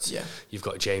cuts. Yeah, you've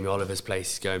got Jamie Oliver's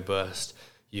place is going bust.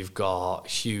 You've got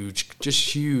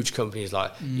huge companies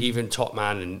like even Top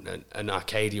Man and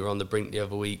Arcadia were on the brink the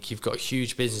other week. You've got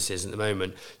huge businesses at the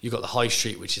moment. You've got the high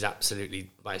street, which is absolutely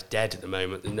it's dead at the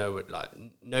moment.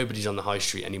 Nobody's on the high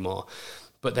street anymore.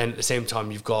 But then at the same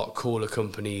time, you've got cooler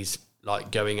companies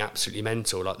like going absolutely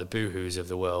mental, like the Boohoos of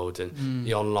the world and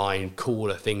the online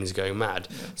cooler things going mad.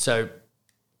 Yeah. So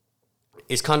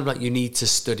it's kind of like you need to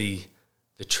study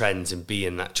the trends and be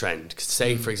in that trend. Because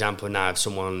say, for example, now if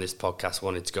someone on this podcast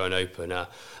wanted to go and open a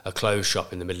clothes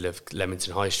shop in the middle of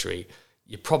Leamington High Street,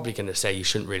 you're probably going to say you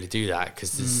shouldn't really do that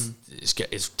because it's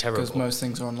terrible. Because most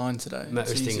things are online today.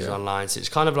 Most things are online. So it's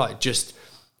kind of like just...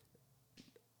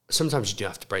 Sometimes you do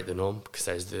have to break the norm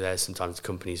because there's sometimes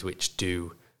companies which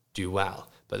do well.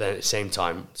 But then at the same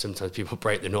time, sometimes people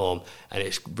break the norm and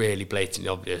it's really blatantly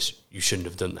obvious you shouldn't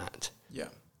have done that. Yeah.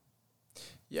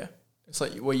 Yeah. It's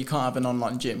like, well, you can't have an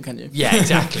online gym, can you? Yeah,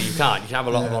 exactly. You can't. You can have a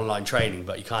lot of online training,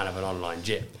 but you can't have an online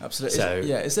gym. Absolutely. So,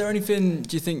 is there anything,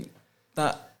 do you think,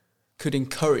 that could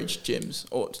encourage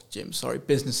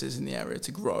businesses in the area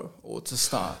to grow or to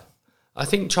start? I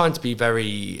think trying to be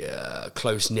very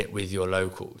close-knit with your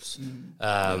locals.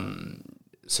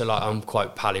 So like I'm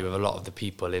quite pally with a lot of the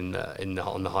people on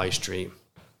the high street,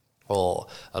 or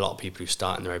a lot of people who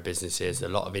start in their own businesses, a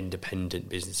lot of independent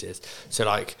businesses. So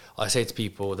like I say to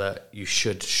people that you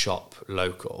should shop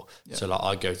local. Yeah. So like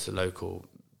I go to the local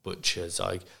butchers.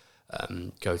 I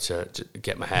go to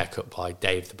get my hair cut by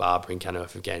Dave the barber in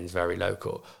Kenilworth, again, is very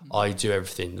local. I do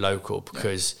everything local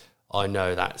because I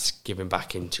know that's giving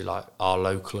back into like our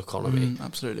local economy.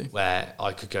 Absolutely. Where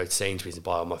I could go to Sainsbury's and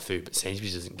buy all my food, but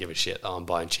Sainsbury's doesn't give a shit that I'm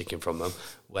buying chicken from them,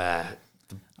 where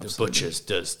the butchers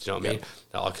does. Do you know what I mean?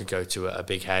 That I could go to a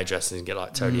big hairdresser and get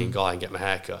like Tony and Guy and get my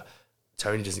hair cut.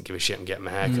 Tony doesn't give a shit and get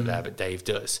my hair cut there, but Dave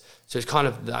does. So it's kind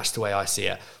of, that's the way I see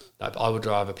it. Like, I would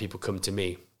rather people come to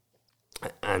me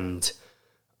and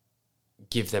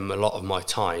give them a lot of my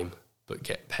time, but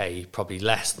get paid probably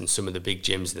less than some of the big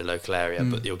gyms in the local area,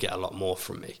 but you'll get a lot more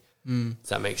from me. Does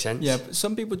that make sense? Yeah, but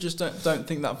some people just don't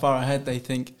think that far ahead. They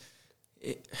think,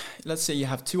 let's say you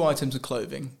have 2 items of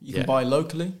clothing. You can buy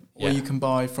locally, or you can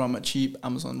buy from a cheap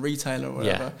Amazon retailer or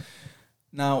whatever.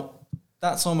 Now,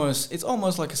 it's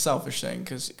almost like a selfish thing,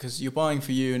 because you're buying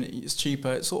for you and it's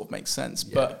cheaper. It sort of makes sense.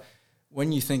 Yeah. But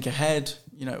when you think ahead,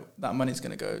 that money's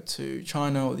going to go to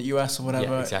China or the US or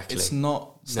whatever. Yeah, exactly. It's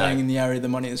not staying in the area. The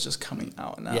money is just coming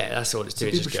out and out. Yeah, that's all it's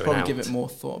doing. People should probably give it more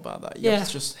thought about that. You have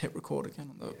to just hit record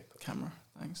again on the camera.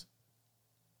 Thanks.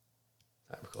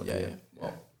 Yeah.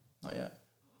 Well, not yet.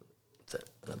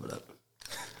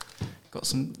 Got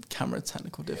some camera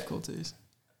technical difficulties.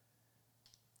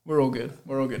 We're all good.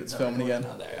 It's filming again.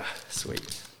 Oh, there you are.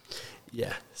 Sweet.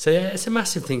 Yeah. So yeah, it's a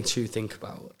massive thing to think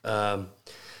about.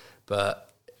 But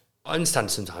I understand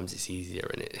sometimes it's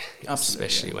easier, and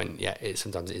especially when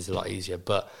sometimes it is a lot easier.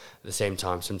 But at the same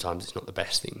time, sometimes it's not the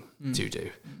best thing to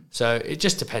do. So it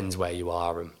just depends where you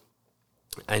are,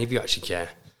 and if you actually care.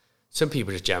 Some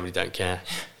people just generally don't care.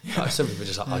 Like, some people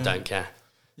just like, I don't care.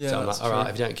 Yeah, so I'm like, all right,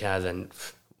 if you don't care, then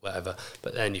whatever.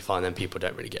 But then you find then people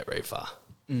don't really get very far.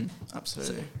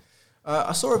 Absolutely.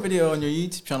 I saw a video on your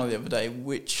YouTube channel the other day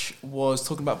which was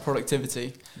talking about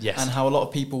productivity and how a lot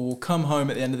of people will come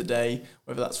home at the end of the day,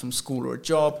 whether that's from school or a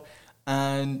job,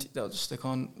 and they'll just stick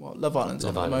on Love Island's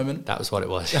on at the moment. That was what it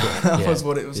was. That was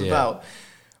what it was about.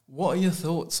 What are your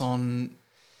thoughts on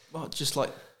just like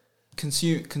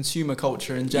consumer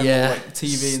culture in general, like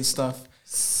TV and stuff?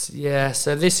 Yeah,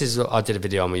 so this is what I did a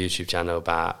video on my YouTube channel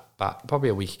about probably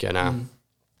a week ago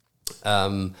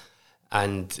now.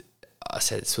 And I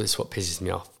said, so this is what pisses me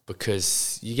off,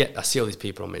 because I see all these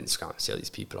people on my Instagram, I see all these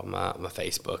people on my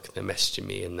Facebook, they're messaging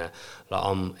me, and they're like,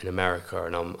 I'm in America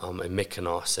and I'm in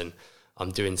Mykonos and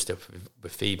I'm doing stuff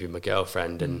with Phoebe, my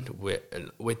girlfriend, and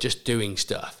we're just doing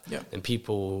stuff. Yeah. And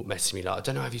people message me like, I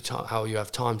don't know how you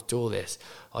have time to do all this.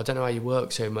 I don't know how you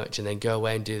work so much, and then go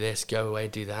away and do this, go away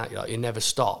and do that. You're like, you never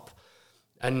stop.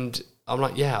 And I'm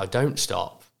like, yeah, I don't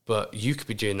stop, but you could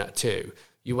be doing that too.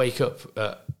 You wake up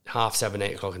at 7:30,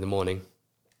 8 o'clock in the morning,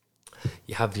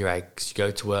 you have your eggs, you go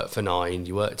to work for 9,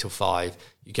 you work till 5,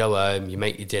 you go home, you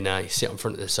make your dinner, you sit in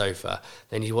front of the sofa,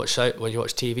 then you watch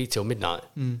TV till midnight.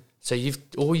 So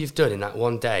all you've done in that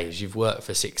one day is you've worked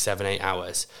for 6, 7, 8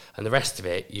 hours, and the rest of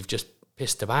it you've just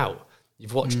pissed about.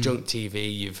 You've watched junk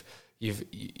TV.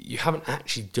 You haven't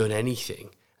actually done anything. And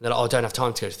they're like, I don't have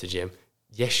time to go to the gym.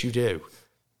 Yes, you do.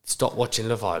 Stop watching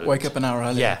Love Island. Wake up an hour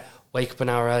earlier. Yeah, wake up an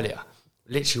hour earlier.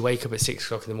 Literally wake up at 6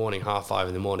 o'clock in the morning, 5:30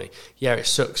 in the morning. Yeah, it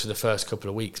sucks for the first couple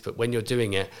of weeks, but when you're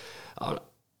doing it,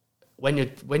 when you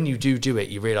do it,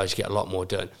 you realise you get a lot more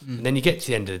done. And then you get to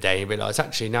the end of the day and you realise,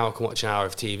 actually, now I can watch an hour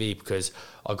of TV because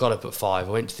I got up at 5,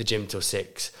 I went to the gym till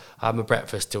 6, I had my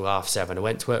breakfast till 7:30, I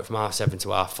went to work from 7:30 to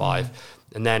 5:30,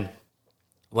 and then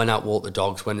went out, walked the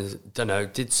dogs,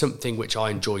 did something which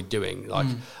I enjoyed doing. Like,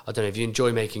 I don't know, if you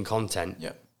enjoy making content,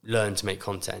 learn to make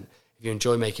content. If you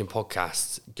enjoy making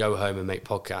podcasts, go home and make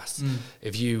podcasts.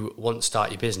 If you want to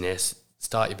start your business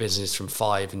from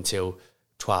 5 until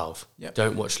 12.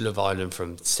 Don't watch Love Island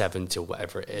from 7 till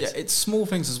whatever it is. Yeah, it's small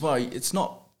things as well. It's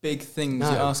not big things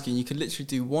you're asking. You could literally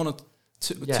do 1 or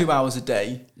 2 hours a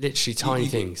day. Literally tiny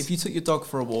things. If you took your dog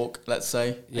for a walk, let's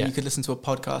say, and you could listen to a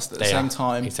podcast at the same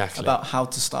time about how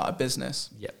to start a business.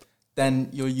 Yep. Then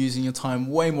you're using your time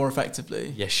way more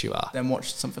effectively. Yes, you are. Than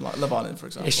watch something like Love Island, for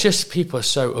example. It's just people are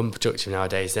so unproductive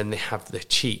nowadays. Then they have the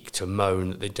cheek to moan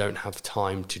that they don't have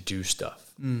time to do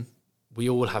stuff. We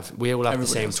all have the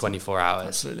same 24 hours.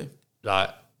 Absolutely. Like,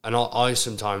 and I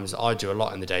sometimes I do a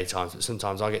lot in the daytime, but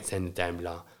sometimes I get to the end of the day and be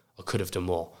like, I could have done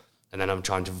more. And then I'm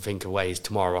trying to think of ways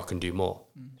tomorrow I can do more.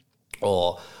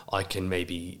 Or I can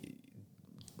maybe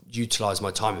utilise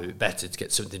my time a bit better to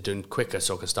get something done quicker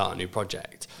so I can start a new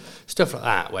project. Stuff like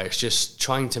that, where it's just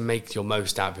trying to make your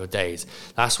most out of your days.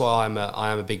 That's why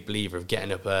I am a big believer of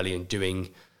getting up early and doing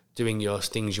your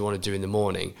things you want to do in the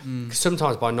morning. Because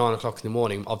sometimes by 9 o'clock in the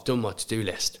morning, I've done my to-do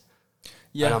list.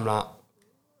 Yeah. And I'm like,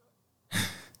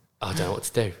 I don't know what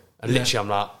to do. And literally I'm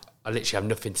like, I literally have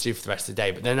nothing to do for the rest of the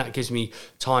day. But then that gives me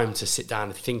time to sit down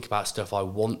and think about stuff I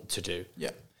want to do.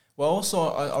 Yeah. Well, also,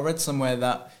 I read somewhere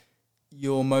that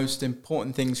your most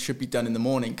important things should be done in the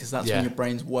morning because that's when your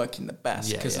brain's working the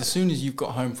best. Because as soon as you've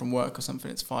got home from work or something,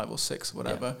 it's 5 or 6 or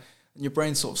whatever, and your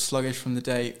brain's sort of sluggish from the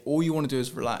day, all you want to do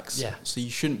is relax. Yeah. So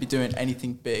you shouldn't be doing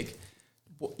anything big.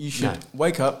 You should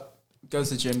wake up, go to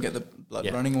the gym, get the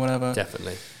blood running or whatever.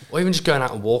 Definitely. Or even just going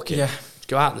out and walking. Yeah.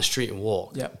 Go out in the street and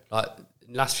walk. Yeah. Like,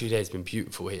 the last few days have been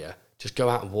beautiful here. Just go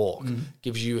out and walk.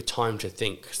 Gives you a time to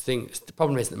think. The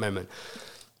problem is at the moment,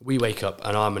 we wake up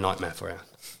and I'm a nightmare for you.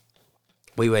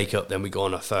 We wake up, then we go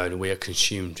on our phone and we are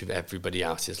consumed with everybody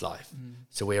else's life.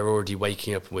 So we are already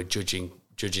waking up and we're judging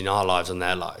our lives on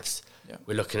their lives. Yeah.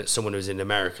 We're looking at someone who was in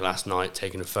America last night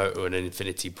taking a photo in an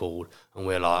infinity pool and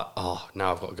we're like, oh,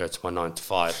 now I've got to go to my 9 to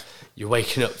 5. You're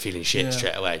waking up feeling shit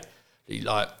straight away.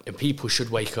 And people should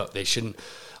wake up. They shouldn't.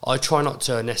 I try not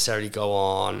to necessarily go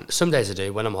on. Some days I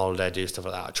do. When I'm on holiday, I do stuff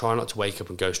like that. I try not to wake up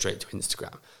and go straight to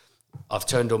Instagram. I've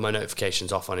turned all my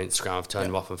notifications off on Instagram. I've turned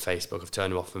them off on Facebook. I've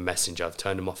turned them off on Messenger. I've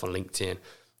turned them off on LinkedIn.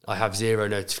 I have 0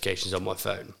 notifications on my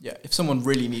phone. Yeah, if someone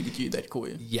really needed you, they'd call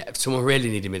you. Yeah, if someone really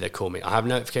needed me, they'd call me. I have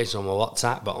notifications on my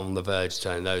WhatsApp, but I'm on the verge of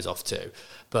turning those off too.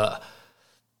 But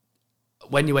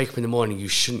when you wake up in the morning, you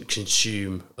shouldn't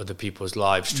consume other people's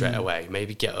lives straight away.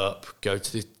 Maybe get up, go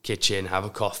to the kitchen, have a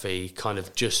coffee, kind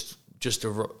of just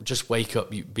wake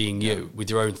up being you with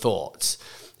your own thoughts.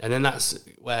 And then that's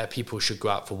where people should go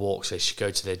out for walks. They should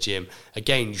go to their gym.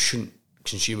 Again, you shouldn't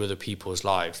consume other people's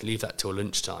lives. Leave that till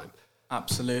lunchtime.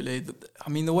 Absolutely. I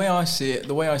mean, the way I see it,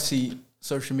 the way I see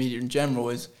social media in general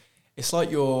is it's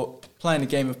like you're playing a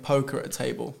game of poker at a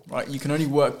table, right? You can only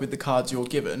work with the cards you're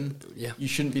given. Yeah. You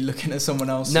shouldn't be looking at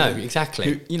someone else. No,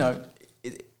 exactly. Who,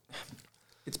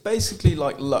 it's basically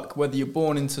like luck, whether you're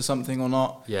born into something or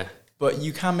not. Yeah. But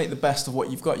you can make the best of what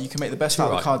you've got. You can make the best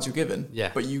out of the cards you're given. Yeah.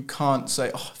 But you can't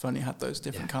say, oh, if I only had those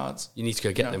different cards. You need to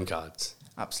go get them cards.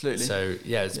 Absolutely. So,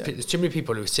 there's too many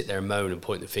people who sit there and moan and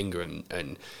point the finger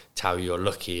and tell you you're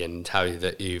lucky and tell you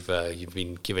that you've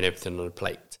been given everything on a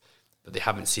plate. But they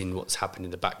haven't seen what's happened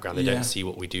in the background. They don't see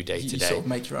what we do day to day. You sort of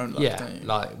make your own luck, don't you?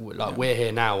 Like we're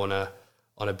here now on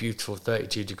a beautiful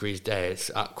 32 degrees day.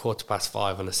 It's at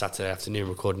 5:15 on a Saturday afternoon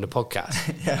recording a podcast.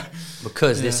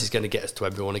 Because this is going to get us to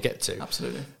where we want to get to.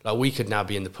 Absolutely. Like we could now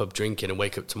be in the pub drinking and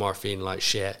wake up tomorrow feeling like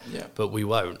shit. Yeah. But we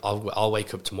won't. I'll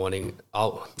wake up tomorrow.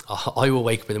 I will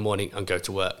wake up in the morning and go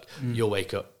to work. You'll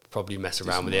wake up, probably mess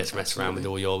around with this, mess around with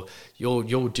all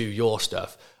you'll do your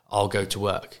stuff. I'll go to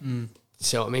work.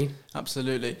 See what I mean?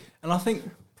 Absolutely. And I think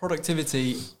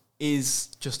productivity is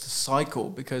just a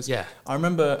cycle because I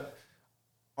remember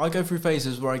I go through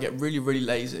phases where I get really, really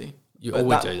lazy. You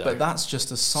always do that. But that's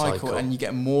just a cycle and you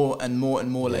get more and more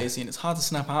and more lazy and it's hard to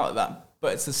snap out of that.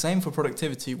 But it's the same for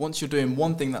productivity. Once you're doing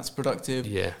one thing that's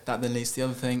productive, that then leads to the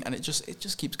other thing and it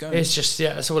just keeps going. It's just,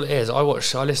 that's all it is. I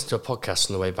listened to a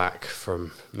podcast on the way back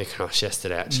from Mykonos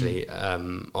yesterday actually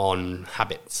on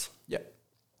habits. Yeah.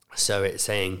 So it's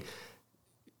saying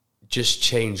just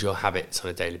change your habits on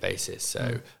a daily basis.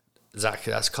 So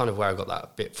exactly, that's kind of where I got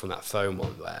that bit from that phone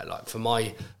one where like for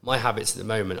my habits at the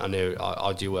moment, I know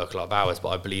I do work a lot of hours, but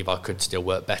I believe I could still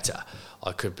work better.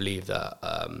 I could believe that,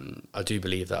 I do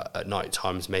believe that at night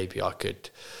times maybe I could,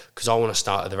 because I want to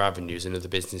start other avenues and other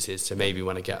businesses. So maybe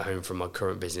when I get home from my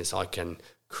current business, I can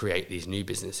create these new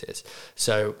businesses.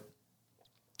 So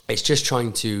it's just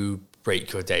trying to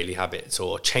break your daily habits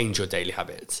or change your daily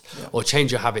habits or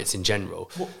change your habits in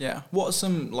general. What are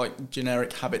some like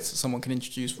generic habits that someone can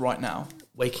introduce right now?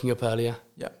 Waking up earlier,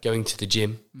 going to the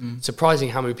gym. Surprising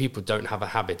how many people don't have a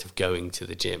habit of going to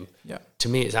the gym. To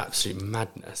me, it's absolute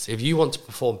madness. If you want to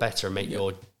perform better and make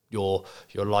your your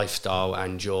lifestyle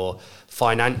and your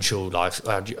financial life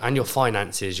and your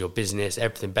finances, your business,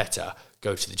 everything better,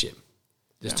 go to the gym.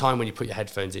 There's time when you put your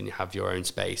headphones in, you have your own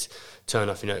space, turn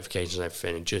off your notifications and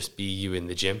everything, and just be you in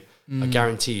the gym. I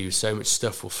guarantee you so much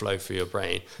stuff will flow through your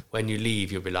brain. When you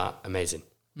leave, you'll be like, amazing.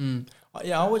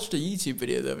 Yeah, I watched a YouTube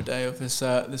video the other day of this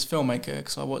filmmaker,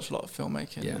 because I watch a lot of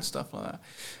filmmaking and stuff like that.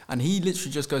 And he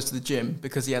literally just goes to the gym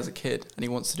because he has a kid and he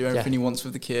wants to do everything he wants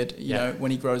with the kid. You know, when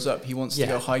he grows up, he wants to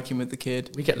go hiking with the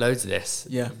kid. We get loads of this.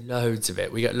 Yeah. Loads of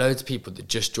it. We get loads of people that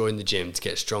just join the gym to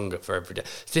get stronger for every day.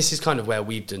 This is kind of where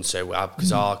we've done so well,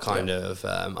 because our kind of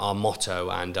our motto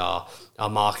and our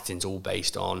marketing's all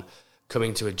based on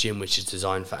coming to a gym which is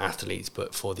designed for athletes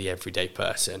but for the everyday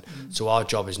person. So our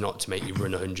job is not to make you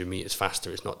run 100 meters faster.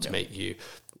 It's not to make you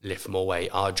lift more weight.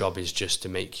 Our job is just to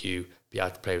make you be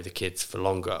able to play with the kids for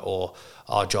longer, or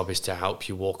our job is to help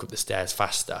you walk up the stairs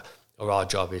faster, or our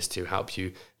job is to help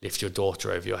you lift your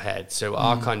daughter over your head. So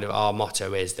our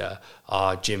motto is that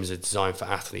our gyms are designed for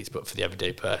athletes but for the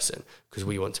everyday person, because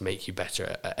we want to make you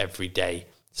better at everyday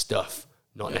stuff,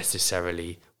 not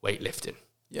necessarily weightlifting.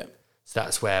 Yeah. So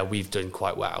that's where we've done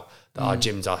quite well. Our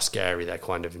gyms are scary, they're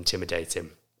kind of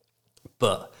intimidating.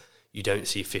 But you don't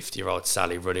see 50-year-old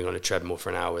Sally running on a treadmill for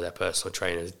an hour with their personal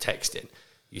trainer texting.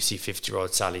 You see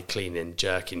 50-year-old Sally cleaning,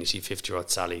 jerking. You see 50-year-old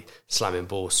Sally slamming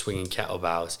balls, swinging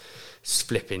kettlebells,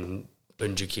 flipping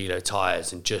 100-kilo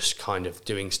tyres, and just kind of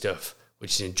doing stuff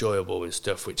which is enjoyable and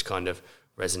stuff which kind of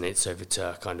resonates over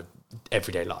to kind of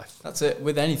everyday life. That's it.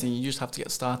 With anything, you just have to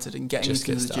get started, and getting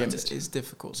into the gym is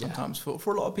difficult sometimes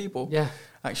for a lot of people. Yeah,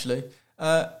 actually.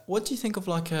 What do you think of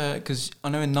because I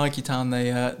know in Nike Town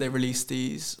they released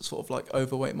these sort of like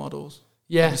overweight models.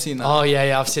 Yeah. Have you seen that? Oh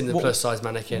yeah, I've seen the plus size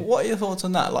mannequin. What are your thoughts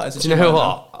on that? Like, do you know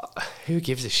what? Who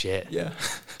gives a shit? Yeah,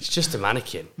 it's just a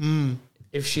mannequin.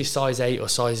 If she's size 8 or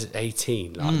size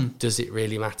 18, does it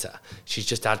really matter? She's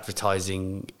just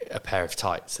advertising a pair of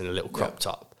tights and a little crop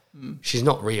top. She's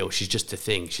not real. She's just a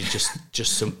thing. She's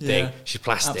just something. She's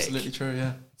plastic. Absolutely true.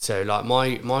 Yeah. So like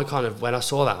my kind of, when I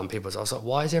saw that on people, I was like,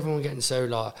 why is everyone getting so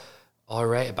like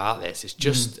irate about this? It's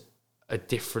just a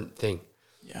different thing.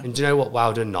 Yeah. And do you know what?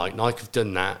 Well done, Nike. Nike have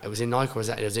done that. It was in Nike, or was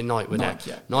that? It was in Nike, wasn't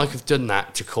it? Nike have done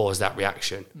that to cause that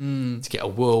reaction, to get a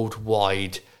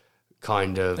worldwide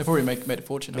kind of. They've already made a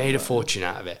fortune. Made a fortune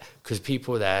out of it, because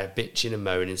people there bitching and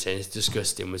moaning, saying it's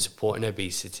disgusting. We're supporting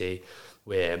obesity.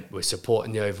 We're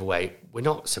supporting the overweight. We're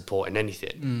not supporting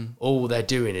anything. All they're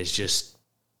doing is just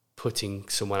putting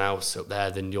someone else up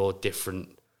there than you're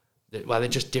different. Well, they're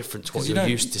just different to what you're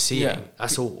used to seeing. Yeah.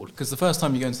 That's all. Because the first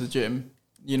time you go into the gym,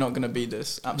 you're not going to be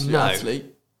this absolute athlete.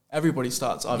 Everybody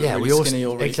starts either really skinny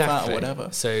or really fat or whatever.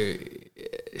 So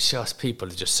it's just, people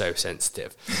are just so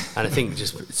sensitive. And I think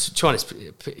just trying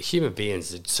to, human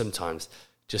beings are sometimes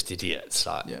just idiots.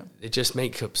 Like they just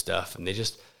make up stuff, and they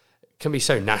just can be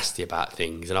so nasty about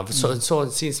things. And I've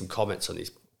seen some comments on these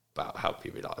about how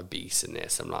people are like obese and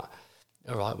this. I'm like,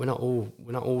 all right, we're not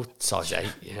all size 8.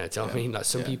 You know, do you know what I mean? Like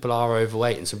some people are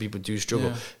overweight and some people do struggle.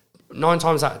 Yeah. 9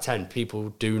 times out of 10, people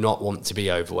do not want to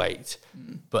be overweight,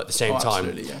 but at the same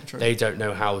time, they don't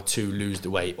know how to lose the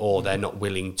weight, or they're not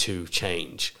willing to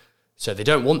change. So they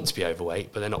don't want to be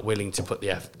overweight, but they're not willing to put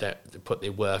the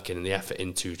work in and the effort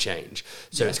in to change.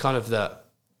 So it's kind of that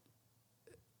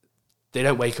they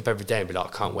don't wake up every day and be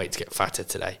like, I can't wait to get fatter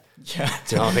today. Yeah,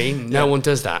 do you know what I mean? No one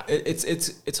does that.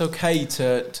 It's okay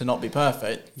to not be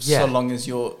perfect, so long as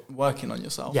you're working on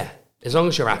yourself. Yeah. As long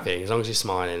as you're happy, as long as you're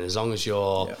smiling, as long as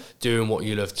you're doing what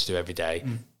you love to do every day,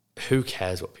 who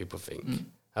cares what people think?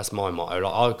 That's my motto.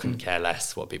 Like, I couldn't care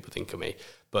less what people think of me.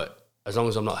 But as long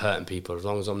as I'm not hurting people, as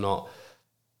long as I'm not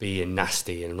being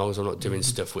nasty, and as long as I'm not doing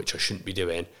stuff which I shouldn't be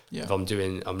doing, if I'm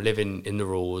living in the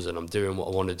rules and I'm doing what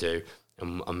I want to do,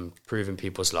 and I'm improving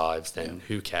people's lives, then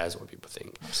who cares what people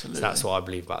think? Absolutely. So that's what I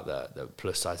believe about the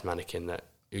plus size mannequin, that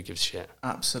who gives a shit?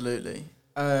 Absolutely.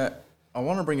 I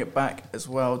want to bring it back as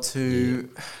well to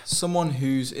someone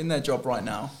who's in their job right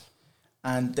now,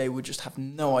 and they would just have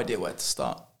no idea where to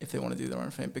start if they want to do their own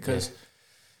thing. Because,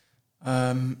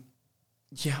 I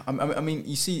mean,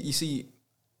 you see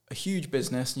a huge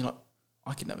business, and you're like,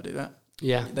 I could never do that.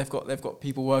 Yeah, they've got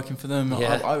people working for them.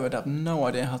 Yeah. I would have no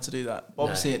idea how to do that. But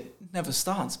obviously, it never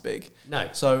starts big. No.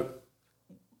 So,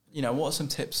 what are some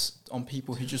tips on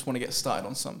people who just want to get started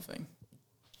on something?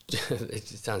 it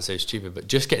sounds so stupid, but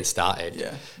just getting started.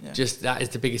 Yeah. Just that is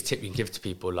the biggest tip you can give to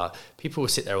people. Like, people will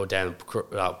sit there all day and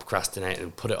procrastinate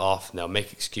and put it off, and they'll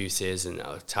make excuses, and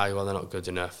they'll tell you why they're not good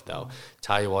enough. They'll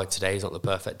tell you why today's not the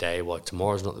perfect day, why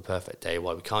tomorrow's not the perfect day,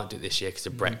 why we can't do it this year because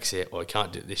of Brexit, or we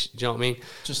can't do it this. Do you know what I mean?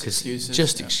 Just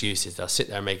excuses. Excuses. They'll sit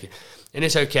there and make it, and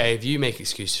it's okay if you make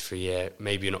excuses for a year.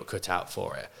 Maybe you're not cut out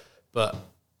for it, but.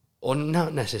 Or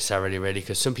not necessarily, really,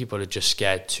 because some people are just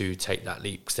scared to take that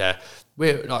leap. Because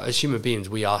we're like, as human beings,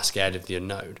 we are scared of the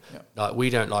unknown. Yeah. Like,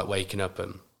 we don't like waking up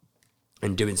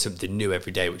and doing something new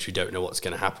every day, which we don't know what's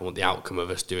going to happen, what the outcome of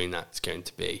us doing that is going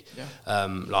to be. Yeah.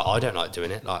 Like, I don't like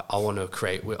doing it. Like, I want to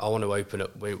create. I want to open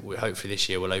up. We hopefully this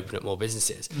year we'll open up more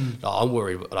businesses. Like, I'm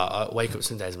worried. Like, I wake up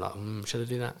some days, I'm like, should I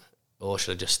do that, or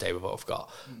should I just stay with what I've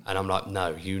got? And I'm like,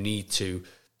 no, you need to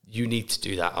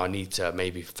do that. I need to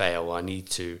maybe fail. I need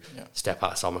to step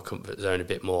outside my comfort zone a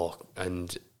bit more,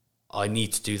 and I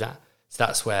need to do that. So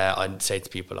that's where I'd say to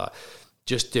people, like,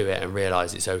 just do it and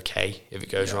realise it's okay if it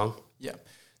goes wrong. Yeah.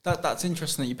 That's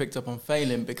interesting that you picked up on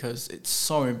failing, because it's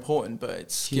so important, but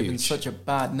it's given such a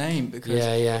bad name. Because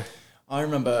I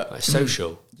remember, like,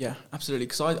 social. Yeah, absolutely.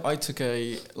 Because I took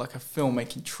a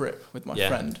filmmaking trip with my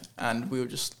friend, and we were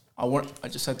just I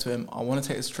just said to him, I want to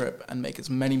take this trip and make as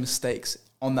many mistakes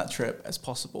on that trip as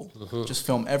possible. Just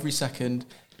film every second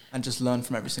and just learn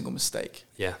from every single mistake.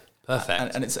 Yeah,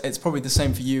 perfect. And it's probably the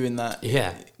same for you in that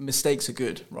mistakes are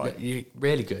good, right?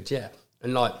 Really good, yeah.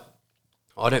 And like,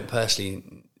 I don't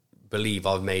personally believe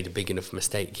I've made a big enough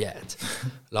mistake yet.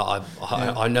 Like,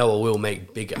 I know I will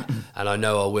make bigger, and I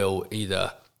know I will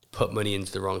either put money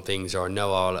into the wrong things, or I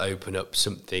know I'll open up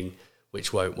something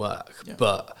which won't work. Yeah.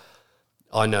 But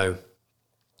I know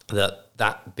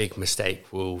that big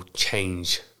mistake will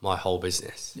change my whole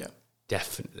business. Yeah,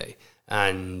 definitely.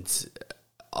 And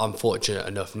I'm fortunate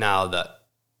enough now that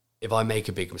if I make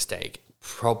a big mistake,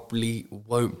 probably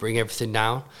won't bring everything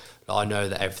down. I know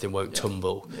that everything won't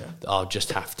tumble. Yeah. I'll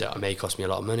just have to. It may cost me a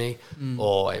lot of money,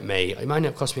 or it might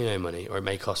not cost me no money, or it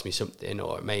may cost me something,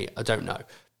 or it may, I don't know,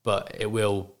 but it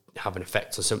will have an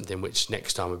effect on something which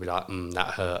next time we'll be like,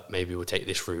 that hurt. Maybe we'll take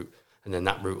this route, and then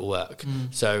that route will work.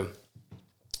 So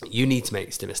you need to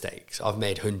make the mistakes. I've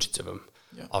made hundreds of them.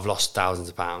 Yeah. I've lost thousands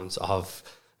of pounds. I've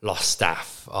lost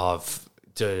staff. I've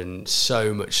done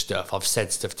so much stuff. I've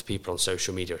said stuff to people on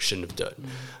social media I shouldn't have done.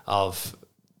 I've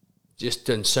just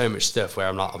done so much stuff where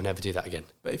I'm like, I'll never do that again.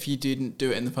 But if you didn't do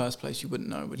it in the first place, you wouldn't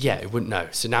know, would you? Yeah, it wouldn't know.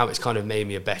 So now it's kind of made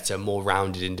me a better, more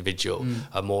rounded individual,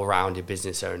 a more rounded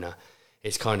business owner.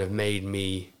 It's kind of made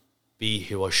me be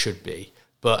who I should be.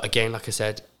 But again, like I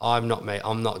said, I'm not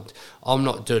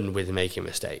done with making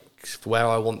mistakes. For where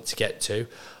I want to get to,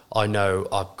 I know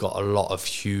I've got a lot of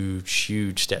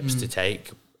huge steps to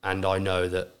take, and I know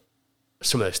that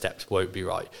some of those steps won't be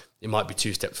right. It might be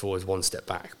 2 steps forward, 1 step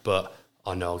back, but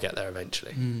I know I'll get there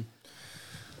eventually.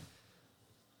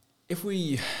 If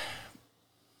we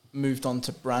moved on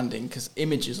to branding, because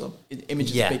image is a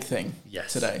big thing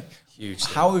today. Huge.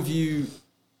 How have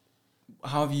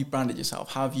you branded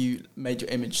yourself? How have you made your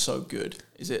image so good?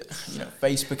 Is it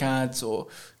Facebook ads or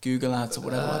Google ads or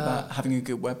whatever like that? Having a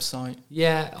good website?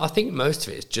 Yeah, I think most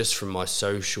of it is just from my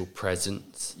social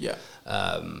presence. Yeah.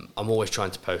 I'm always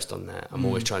trying to post on there. I'm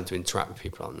always trying to interact with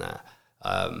people on there.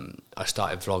 I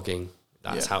started vlogging.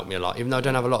 That's helped me a lot. Even though I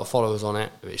don't have a lot of followers on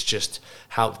it, it's just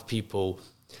helped people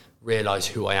realise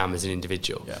who I am as an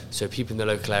individual. Yeah. So people in the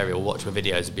local area will watch my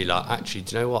videos and be like, actually,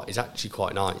 do you know what? He's actually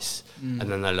quite nice. And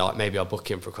then they're like, maybe I'll book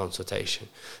him for a consultation.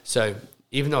 So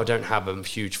even though I don't have a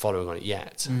huge following on it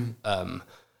yet,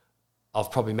 I've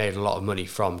probably made a lot of money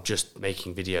from just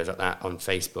making videos like that on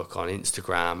Facebook, on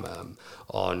Instagram,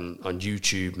 on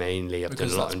YouTube mainly. I've done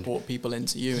a lot. Because that's brought people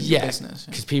into you and your business.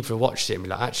 Because people have watched it and be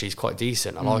like, actually, he's quite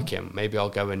decent. I like him. Maybe I'll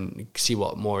go and see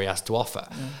what more he has to offer.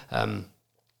 Yeah.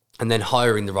 And then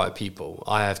hiring the right people.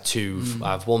 I have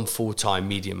I have one full-time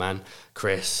media man,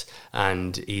 Chris,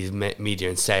 and he's media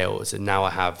and sales. And now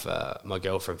I have my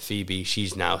girlfriend, Phoebe.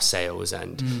 She's now sales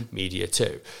and media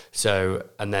too. So,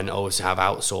 and then I also have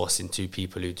outsourcing to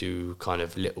people who do kind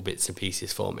of little bits and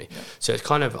pieces for me. Yeah. So it's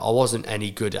kind of, I wasn't any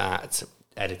good at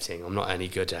editing. I'm not any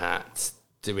good at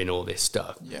doing all this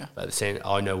stuff. Yeah. But at the same,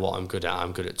 I know what I'm good at.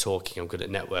 I'm good at talking. I'm good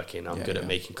at networking. I'm good at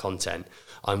making content.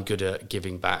 I'm good at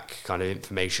giving back kind of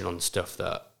information on stuff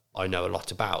that I know a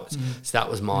lot about. So that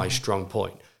was my strong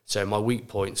point. So my weak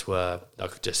points were,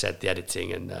 like I just said, the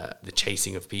editing and the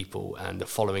chasing of people and the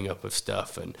following up of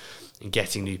stuff and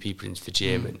getting new people into the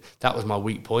gym. And that was my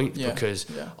weak point because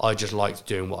I just liked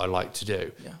doing what I like to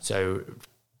do. Yeah. So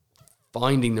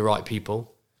finding the right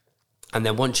people And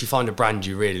then once you find a brand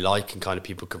you really like and kind of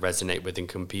people can resonate with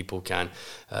and people can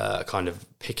kind of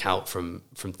pick out from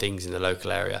things in the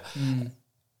local area,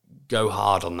 go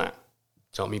hard on that.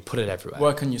 Do you know what I mean? Put it everywhere.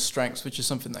 Work on your strengths, which is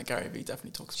something that Gary Vee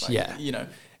definitely talks about. Yeah. You know,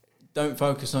 don't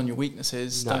focus on your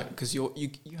weaknesses, because you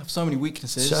have so many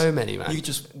weaknesses. So many, man. You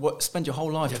just spend your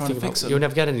whole life trying to fix them. You'll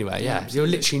never get anywhere, yeah. You'll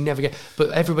literally never get...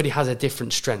 But everybody has a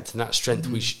different strength, and that strength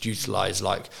we should utilise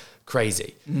like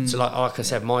crazy. So like I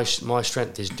said, my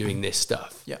strength is doing this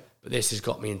stuff. Yeah. But this has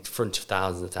got me in front of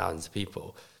thousands and thousands of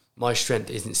people. My strength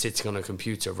isn't sitting on a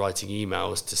computer writing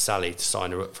emails to Sally to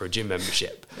sign her up for a gym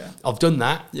membership. Yeah. I've done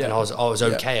that, and I was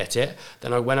okay at it.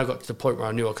 Then when I got to the point where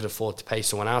I knew I could afford to pay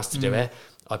someone else to do it,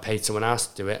 I paid someone else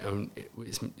to do it, and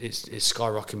it's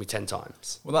skyrocketed me 10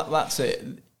 times. Well, that's it.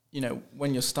 You know,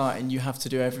 when you're starting, you have to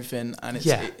do everything, and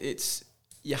it's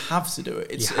you have to do it.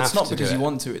 It's not because you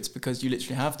want to; it's because you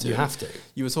literally have to. You have to.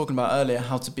 You were talking about earlier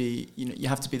how to be. You know, you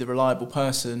have to be the reliable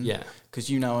person. Yeah. Because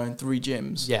you now own 3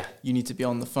 gyms. Yeah. You need to be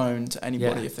on the phone to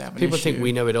anybody if they have an People issue. think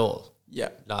we know it all. Yeah.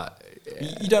 Like,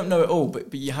 you don't know it all,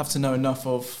 but you have to know enough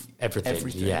of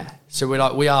everything. Yeah. So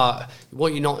we are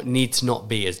what you need to not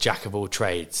be is jack of all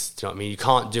trades. Do you know what I mean?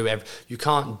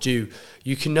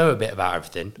 You can know a bit about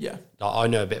everything. Yeah. Like, I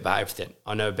know a bit about everything.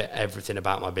 I know everything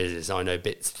about my business. I know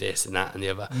bits of this and that and the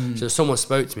other. So if someone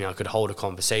spoke to me, I could hold a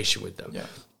conversation with them. Yeah.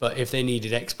 But if they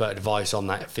needed expert advice on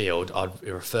that field, I'd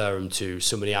refer them to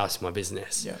somebody else in my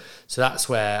business. Yeah. So that's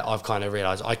where I've kind of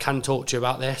realised I can talk to you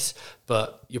about this,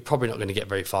 but you're probably not going to get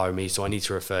very far with me. So I need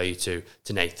to refer you to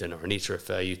Nathan, or I need to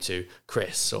refer you to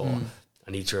Chris, or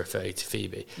I need to refer you to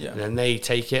Phoebe. Yeah. And then they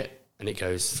take it and it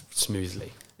goes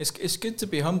smoothly. It's good to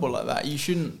be humble like that. You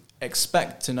shouldn't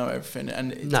expect to know everything.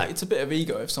 And it's a bit of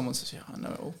ego if someone says, I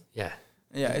know it all. Yeah.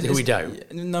 Yeah, we don't.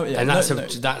 And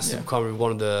that's probably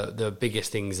one of the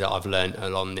biggest things that I've learned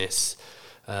along this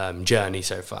journey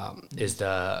so far is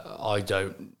that I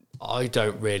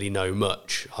don't really know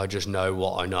much. I just know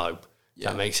what I know. Does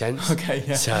that make sense? Okay,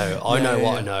 yeah. So I know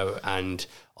what I know, and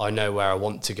I know where I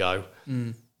want to go.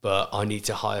 But I need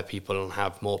to hire people and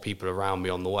have more people around me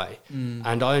on the way.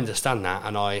 And I understand that,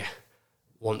 and I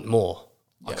want more.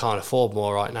 I can't afford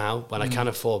more right now. When I can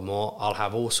afford more, I'll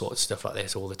have all sorts of stuff like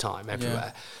this all the time,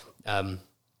 everywhere.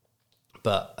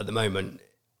 But at the moment,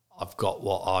 I've got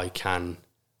what I can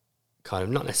kind of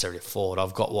not necessarily afford.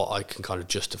 I've got what I can kind of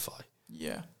justify.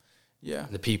 Yeah, yeah.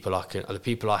 The people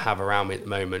I have around me at the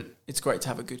moment. It's great to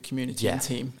have a good community and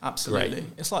team. Absolutely,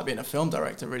 Great. It's like being a film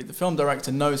director. Really, the film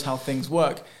director knows how things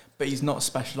work, but he's not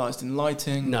specialised in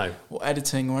lighting, or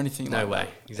editing, or anything. No like way,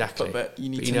 that. exactly. But you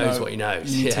need he to knows know what he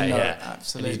knows. You need to know, And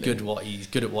absolutely. he's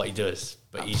good at what he does,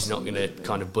 but he's not going to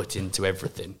kind of butt into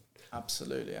everything.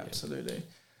 Absolutely.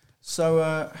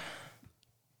 So,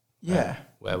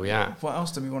 where we at? What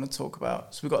else do we want to talk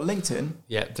about? So we've got LinkedIn.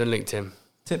 Yeah, done LinkedIn.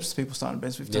 Tips to people starting a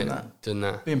business. We've done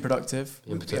that. Being productive.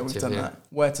 We've done that.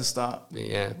 Where to start.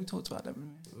 Yeah. We talked about that.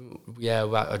 Yeah,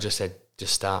 well, I just said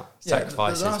just start.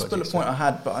 Sacrifices. The last bullet point I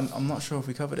had, but I'm not sure if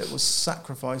we covered it, was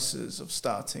sacrifices of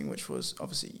starting, which was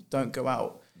obviously don't go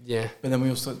out. Yeah. But then we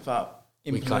also talked about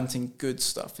implementing good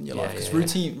stuff in your life, because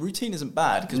routine isn't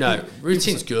bad. No,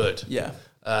 routine's good. Yeah.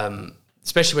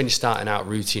 Especially when you're starting out,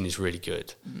 routine is really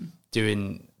good.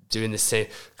 Doing the same,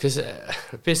 because a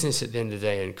business at the end of the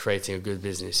day and creating a good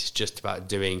business is just about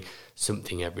doing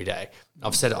something every day.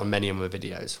 I've said it on many of my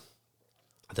videos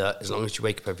that as long as you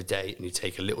wake up every day and you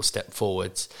take a little step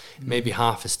forwards, maybe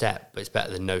half a step, but it's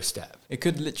better than no step. It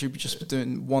could literally be just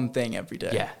doing one thing every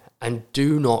day. Yeah. And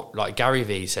do not, like Gary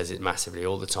Vee says it massively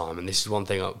all the time, and this is one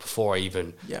thing before I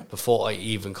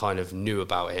even kind of knew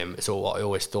about him, it's all what I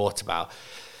always thought about,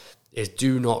 is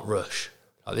do not rush.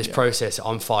 Like this process,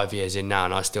 I'm 5 years in now,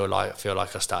 and I still feel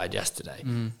like I started yesterday.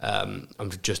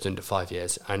 I'm just under 5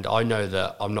 years, and I know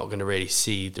that I'm not going to really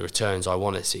see the returns I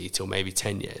want to see till maybe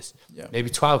 10 years, maybe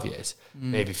 12 years,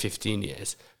 maybe 15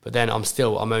 years. But then I'm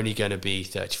only going to be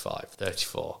 35,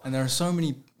 34. And there are so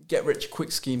many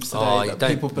get-rich-quick schemes today that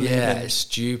people believe in. Yeah, it's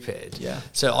stupid. Yeah.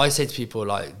 So I say to people,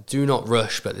 like, do not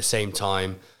rush, but at the same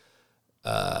time,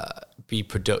 be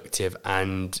productive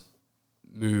and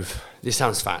move. This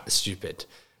sounds stupid.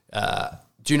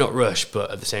 Do not rush,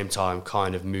 but at the same time,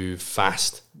 kind of move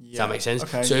fast. Does that make sense?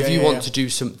 Okay. So if you want to do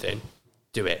something,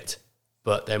 do it.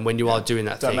 But then when you are doing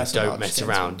that thing, don't mess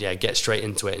around. Yeah, get straight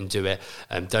into it and do it.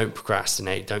 Don't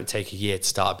procrastinate. Don't take a year to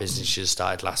start a business you just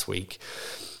started last week.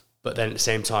 But then at the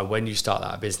same time, when you start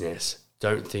that business,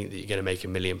 don't think that you're going to make £1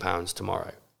 million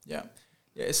tomorrow. Yeah.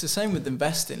 Yeah, it's the same with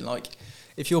investing. Like,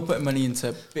 if you're putting money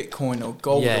into Bitcoin or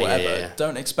gold or whatever,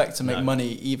 don't expect to make money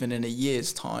even in a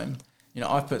year's time. You know,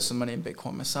 I've put some money in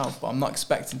Bitcoin myself, but I'm not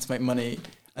expecting to make money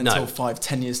until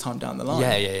 5-10 years time down the line.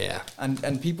 Yeah.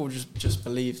 And people just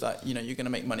believe that, you know, you're going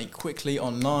to make money quickly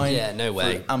online. Yeah, no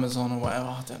way. Amazon or whatever,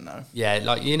 I don't know. Yeah,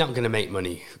 like you're not going to make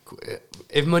money.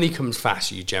 If money comes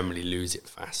fast, you generally lose it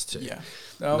fast too. Yeah,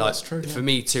 like, that's true. For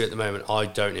me too, at the moment, I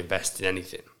don't invest in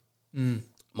anything.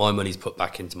 My money's put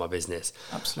back into my business.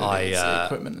 Absolutely, it's the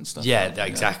equipment and stuff. Yeah,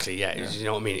 exactly. Yeah. You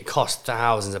know what I mean? It costs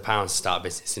thousands of pounds to start a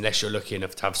business unless you're lucky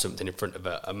enough to have something in front of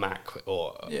a Mac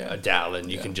or a Dell,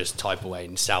 and you can just type away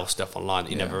and sell stuff online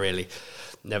that you never really.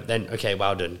 Then okay,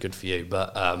 well done, good for you.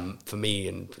 But for me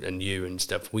and you and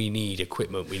stuff, we need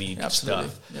equipment. We need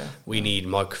stuff. Yeah. We need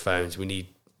microphones. We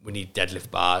need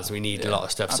deadlift bars. We need a lot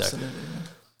of stuff. So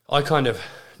I kind of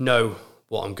know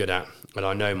what I'm good at, and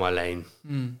I know my lane.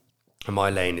 And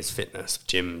my lane is fitness,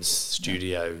 gyms,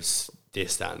 studios,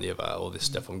 this, that, and the other, all this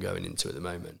stuff I'm going into at the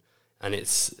moment. And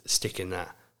it's sticking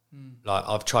that. Like,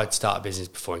 I've tried to start a business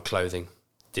before in clothing,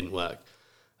 didn't work.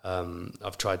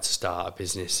 I've tried to start a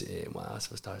business in, what else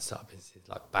have I started to start a business?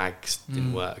 Like bags,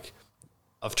 didn't work.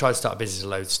 I've tried to start a business in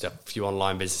loads of stuff, a few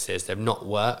online businesses, they've not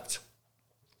worked.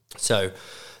 So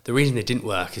the reason they didn't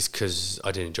work is because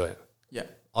I didn't enjoy it. Yeah.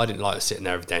 I didn't like sitting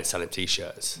there every day and selling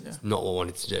T-shirts. Yeah. It's not what I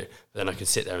wanted to do. But then I could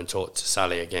sit there and talk to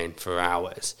Sally again for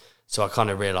hours. So I kind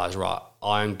of realised, right,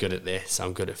 I'm good at this.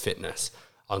 I'm good at fitness.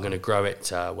 I'm going to grow it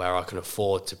to where I can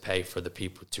afford to pay for the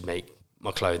people to make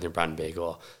my clothing brand big,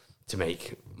 or to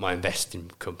make my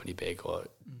investing company big. Or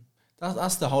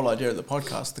that's the whole idea of the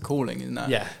podcast, the calling, isn't that?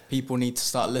 Yeah. People need to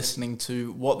start listening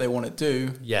to what they want to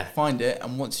do, find it,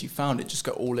 and once you found it, just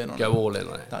go all in on it. Go all in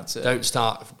on it. That's it. Don't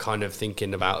start kind of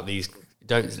thinking about these...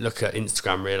 Don't look at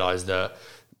Instagram, realise that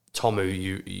Tom, who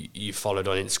you followed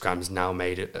on Instagram, has now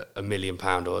made £1 million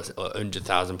or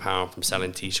 £100,000 from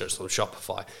selling T-shirts on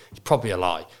Shopify. It's probably a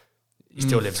lie. He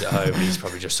still lives at home and he's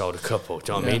probably just sold a couple.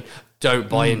 Do you know what I mean? Don't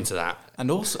buy into that. And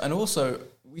also,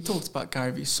 we talked about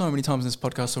Gary Vee so many times in this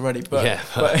podcast already, but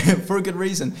for a good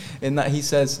reason, in that he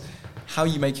says how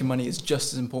you make your money is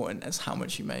just as important as how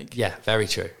much you make. Yeah, very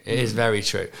true. It is very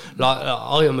true. Like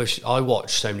I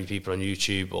watch so many people on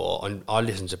YouTube, or I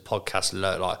listen to podcasts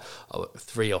like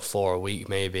 3 or 4 a week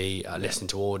maybe. I listen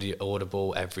to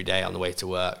Audible every day on the way to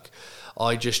work.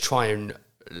 I just try and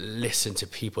listen to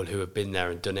people who have been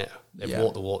there and done it. They've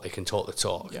walked the walk, they can talk the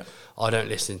talk. Yeah. I don't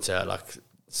listen to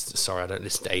I don't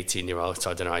listen to 18-year-olds,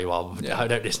 so I don't know how you are, but I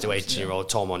don't listen to 18-year-old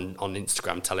Tom on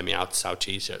Instagram telling me how to sell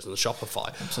T-shirts on Shopify.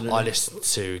 Absolutely. I listen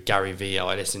to Gary Vee,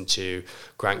 I listen to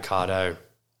Grant Cardone,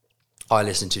 I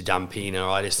listen to Dan Pino,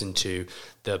 I listen to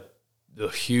the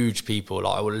huge people.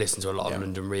 Like I will listen to a lot of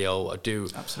London Real. I do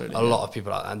a lot of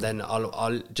people, and then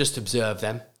I'll just observe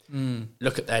them.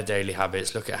 Look at their daily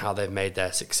habits, look at how they've made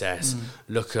their success,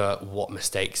 look at what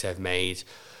mistakes they've made.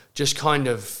 Just kind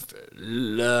of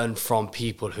learn from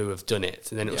people who have done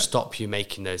it, and then it'll stop you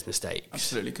making those mistakes.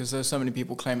 Absolutely, because there's so many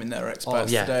people claiming they're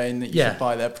experts today and that you should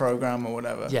buy their program or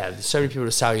whatever. Yeah, there's so many people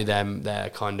to sell you their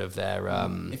kind of their...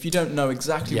 if you don't know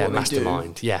exactly what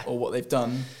mastermind, they do or what they've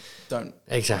done, don't...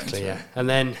 Exactly, And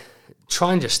then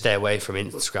try and just stay away from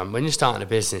Instagram. When you're starting a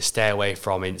business, stay away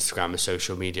from Instagram and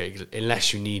social media,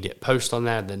 unless you need it. Post on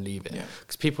there, then leave it.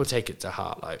 Because people take it to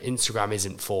heart. Like, Instagram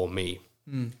isn't for me.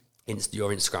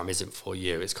 Your Instagram isn't for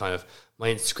you. It's kind of, my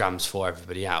Instagram's for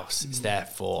everybody else. It's there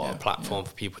for a platform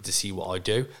for people to see what I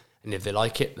do, and if they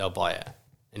like it, they'll buy it,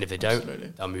 and if they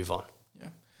don't, they'll move on.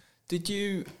 Did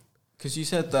you, because you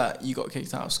said that you got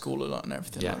kicked out of school a lot and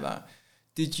everything like that,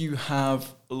 did you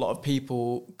have a lot of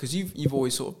people, because you've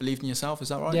always sort of believed in yourself, is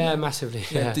that right? Massively.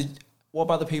 What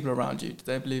about the people around you? Did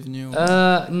they believe in you?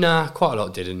 Nah, quite a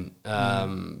lot didn't.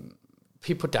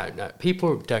 People don't know.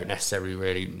 People don't necessarily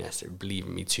believe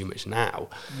in me too much now.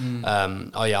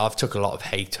 I've took a lot of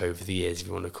hate over the years, if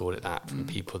you want to call it that, from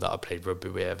people that I played rugby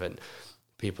with and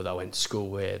people that I went to school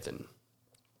with and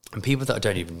people that I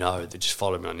don't even know that just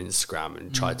follow me on Instagram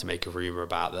and tried to make a rumour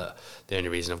about that. The only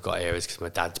reason I've got here is because my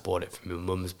dad's bought it for me, my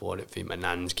mum's bought it for me, my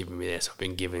nan's given me this, I've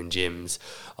been given gyms,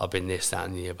 I've been this, that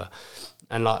and the other.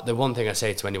 And like the one thing I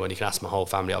say to anyone, you can ask my whole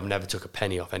family, I've never took a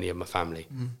penny off any of my family.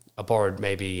 I borrowed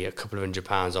maybe a couple of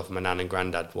 £100 off my nan and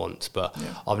granddad once, but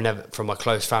I've never, from my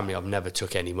close family, I've never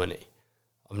took any money.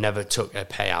 I've never took a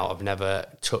payout. I've never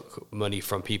took money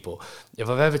from people. If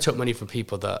I've ever took money from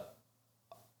people that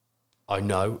I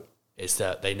know, it's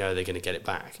that they know they're going to get it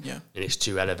back. And it's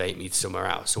to elevate me to somewhere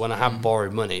else. So when I have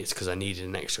borrowed money, it's because I needed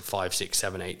an extra 5, 6,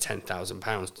 7, 8,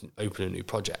 £10,000 to open a new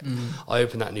project. I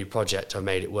opened that new project, I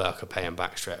made it work, I pay them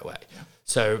back straight away.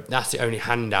 So that's the only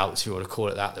handouts, if you want to call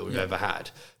it that we've ever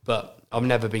had. But I've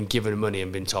never been given money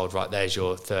and been told, right, there's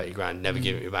your 30 grand, never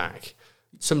give it me back.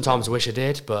 Sometimes I wish I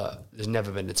did, but there's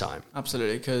never been the time.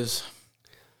 Absolutely, because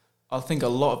I think a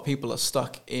lot of people are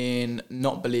stuck in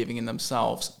not believing in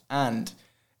themselves, and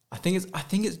I think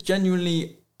it's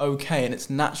genuinely okay and it's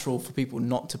natural for people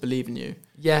not to believe in you.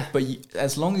 Yeah. But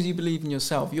as long as you believe in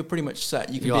yourself, you're pretty much set.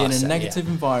 You can You be are in a set, negative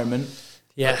environment.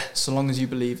 Yeah. So long as you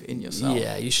believe in yourself.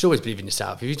 Yeah, you should always believe in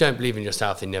yourself. If you don't believe in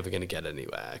yourself, you're never going to get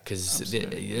anywhere. Because,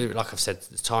 like I've said,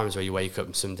 there's times where you wake up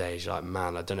and some days you're like,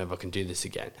 man, I don't know if I can do this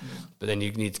again. But then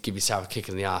you need to give yourself a kick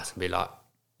in the ass and be like,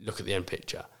 look at the end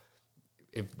picture.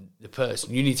 If the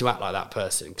person, you need to act like that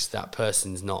person, because that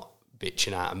person's not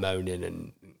bitching out and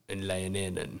moaning and laying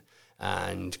in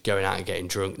and going out and getting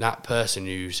drunk. That person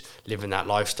who's living that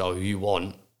lifestyle who you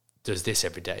want does this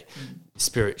every day.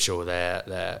 Spiritual,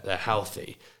 they're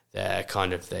healthy,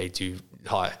 they do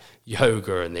like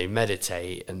yoga and they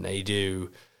meditate and they do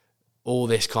all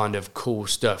this kind of cool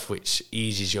stuff which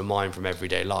eases your mind from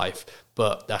everyday life.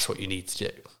 But that's what you need to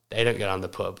do. They don't go down the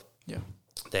pub. Yeah.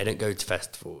 They don't go to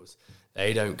festivals.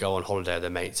 They don't go on holiday with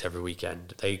their mates every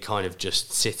weekend. They kind of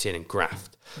just sit in and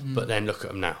graft. But then look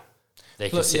at them now. They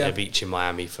can sit at a beach in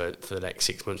Miami for the next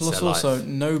 6 months Plus of their also, life.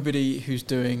 nobody who's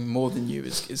doing more than you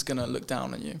is going to look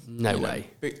down on you. No way.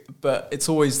 But it's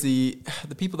always the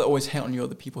people that always hate on you are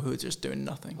the people who are just doing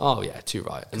nothing. Oh, yeah, too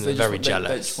right. And they're very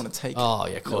jealous. They just want to take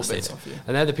of course they do. off you.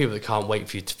 And they're the people that can't wait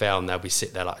for you to fail, and they'll be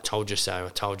sitting there like, I told you so.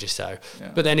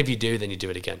 Yeah. But then if you do, then you do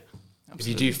it again. Absolutely. If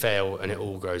you do fail and it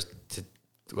all goes to,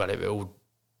 it all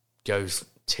goes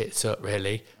tits up,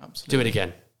 really, Absolutely. do it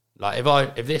again. Like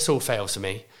if this all fails for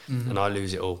me and I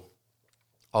lose it all,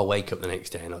 I'll wake up the next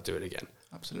day and I'll do it again.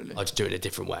 Absolutely. I'll just do it in a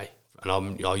different way, and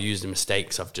I'll use the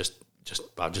mistakes I've just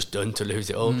done to lose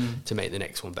it all to make the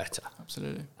next one better.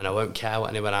 Absolutely. And I won't care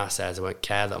what anyone else says. I won't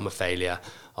care that I'm a failure.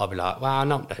 I'll be like, well, I'm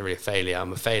not really a failure.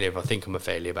 I'm a failure if I think I'm a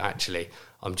failure, but actually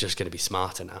I'm just going to be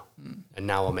smarter now. And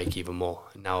now I'll make even more.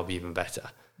 And now I'll be even better.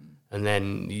 And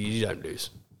then you don't lose.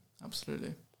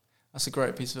 Absolutely. That's a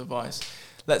great piece of advice.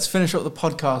 Let's finish up the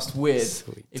podcast with,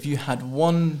 Sweet. If you had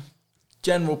one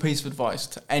general piece of advice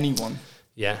to anyone,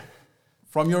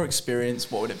 from your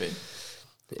experience, what would it be?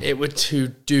 It would to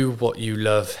do what you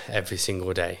love every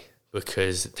single day,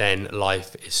 because then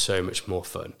life is so much more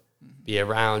fun. Be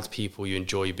around people you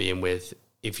enjoy being with.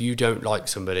 If you don't like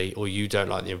somebody or you don't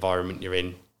like the environment you're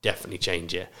in, definitely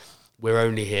change it. We're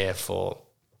only here for,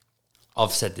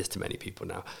 I've said this to many people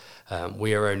now,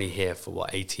 we are only here for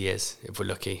 80 years, if we're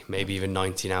lucky, maybe even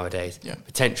 90 nowadays,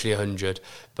 potentially 100.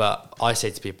 But I say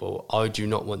to people, I do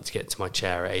not want to get to my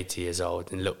chair at 80 years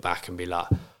old and look back and be like,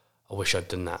 I wish I'd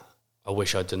done that. I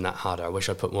wish I'd done that harder. I wish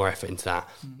I'd put more effort into that.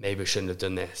 Maybe I shouldn't have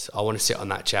done this. I want to sit on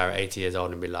that chair at 80 years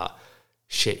old and be like,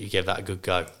 shit, you gave that a good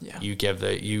go. Yeah.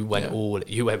 You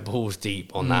went balls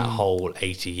deep on that whole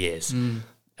 80 years. And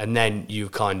then you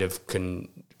kind of can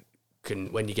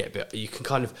when you get a bit, you can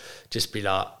kind of just be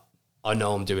like, I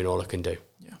know I'm doing all I can do.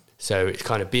 Yeah. So it's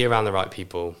kind of be around the right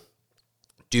people,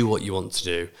 do what you want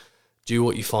to do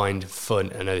what you find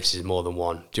fun. I know this is more than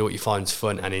one. Do what you find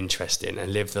fun and interesting,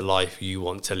 and live the life you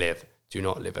want to live. Do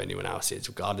not live anyone else's,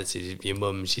 regardless of your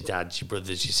mums, your dads, your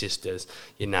brothers, your sisters,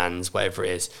 your nans, whatever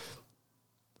it is.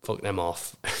 Fuck them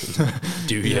off.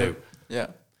 Do you? Yeah.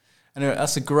 Anyway,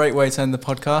 that's a great way to end the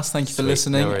podcast. Thank you for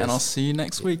listening, no and I'll see you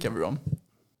next week, everyone.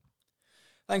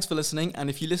 Thanks for listening, and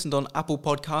if you listened on Apple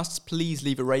Podcasts, please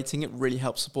leave a rating. It really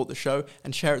helps support the show,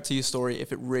 and share it to your story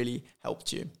if it really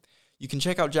helped you. You can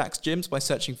check out Jack's gyms by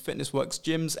searching Fitness Worx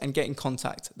Gyms and get in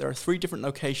contact. There are 3 different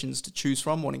locations to choose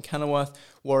from, one in Kenilworth,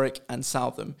 Warwick and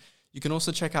Southam. You can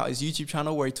also check out his YouTube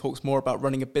channel where he talks more about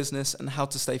running a business and how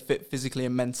to stay fit physically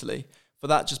and mentally. For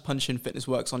that, just punch in Fitness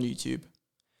Worx on YouTube.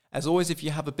 As always, if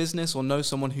you have a business or know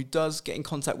someone who does, get in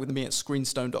contact with me at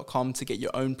screenstone.com to get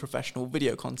your own professional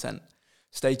video content.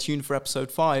 Stay tuned for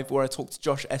episode 5, where I talk to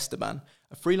Josh Esteban,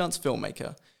 a freelance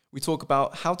filmmaker. We talk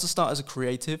about how to start as a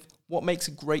creative, what makes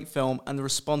a great film, and the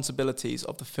responsibilities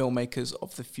of the filmmakers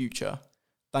of the future.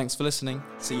 Thanks for listening.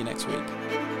 See you next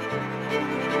week.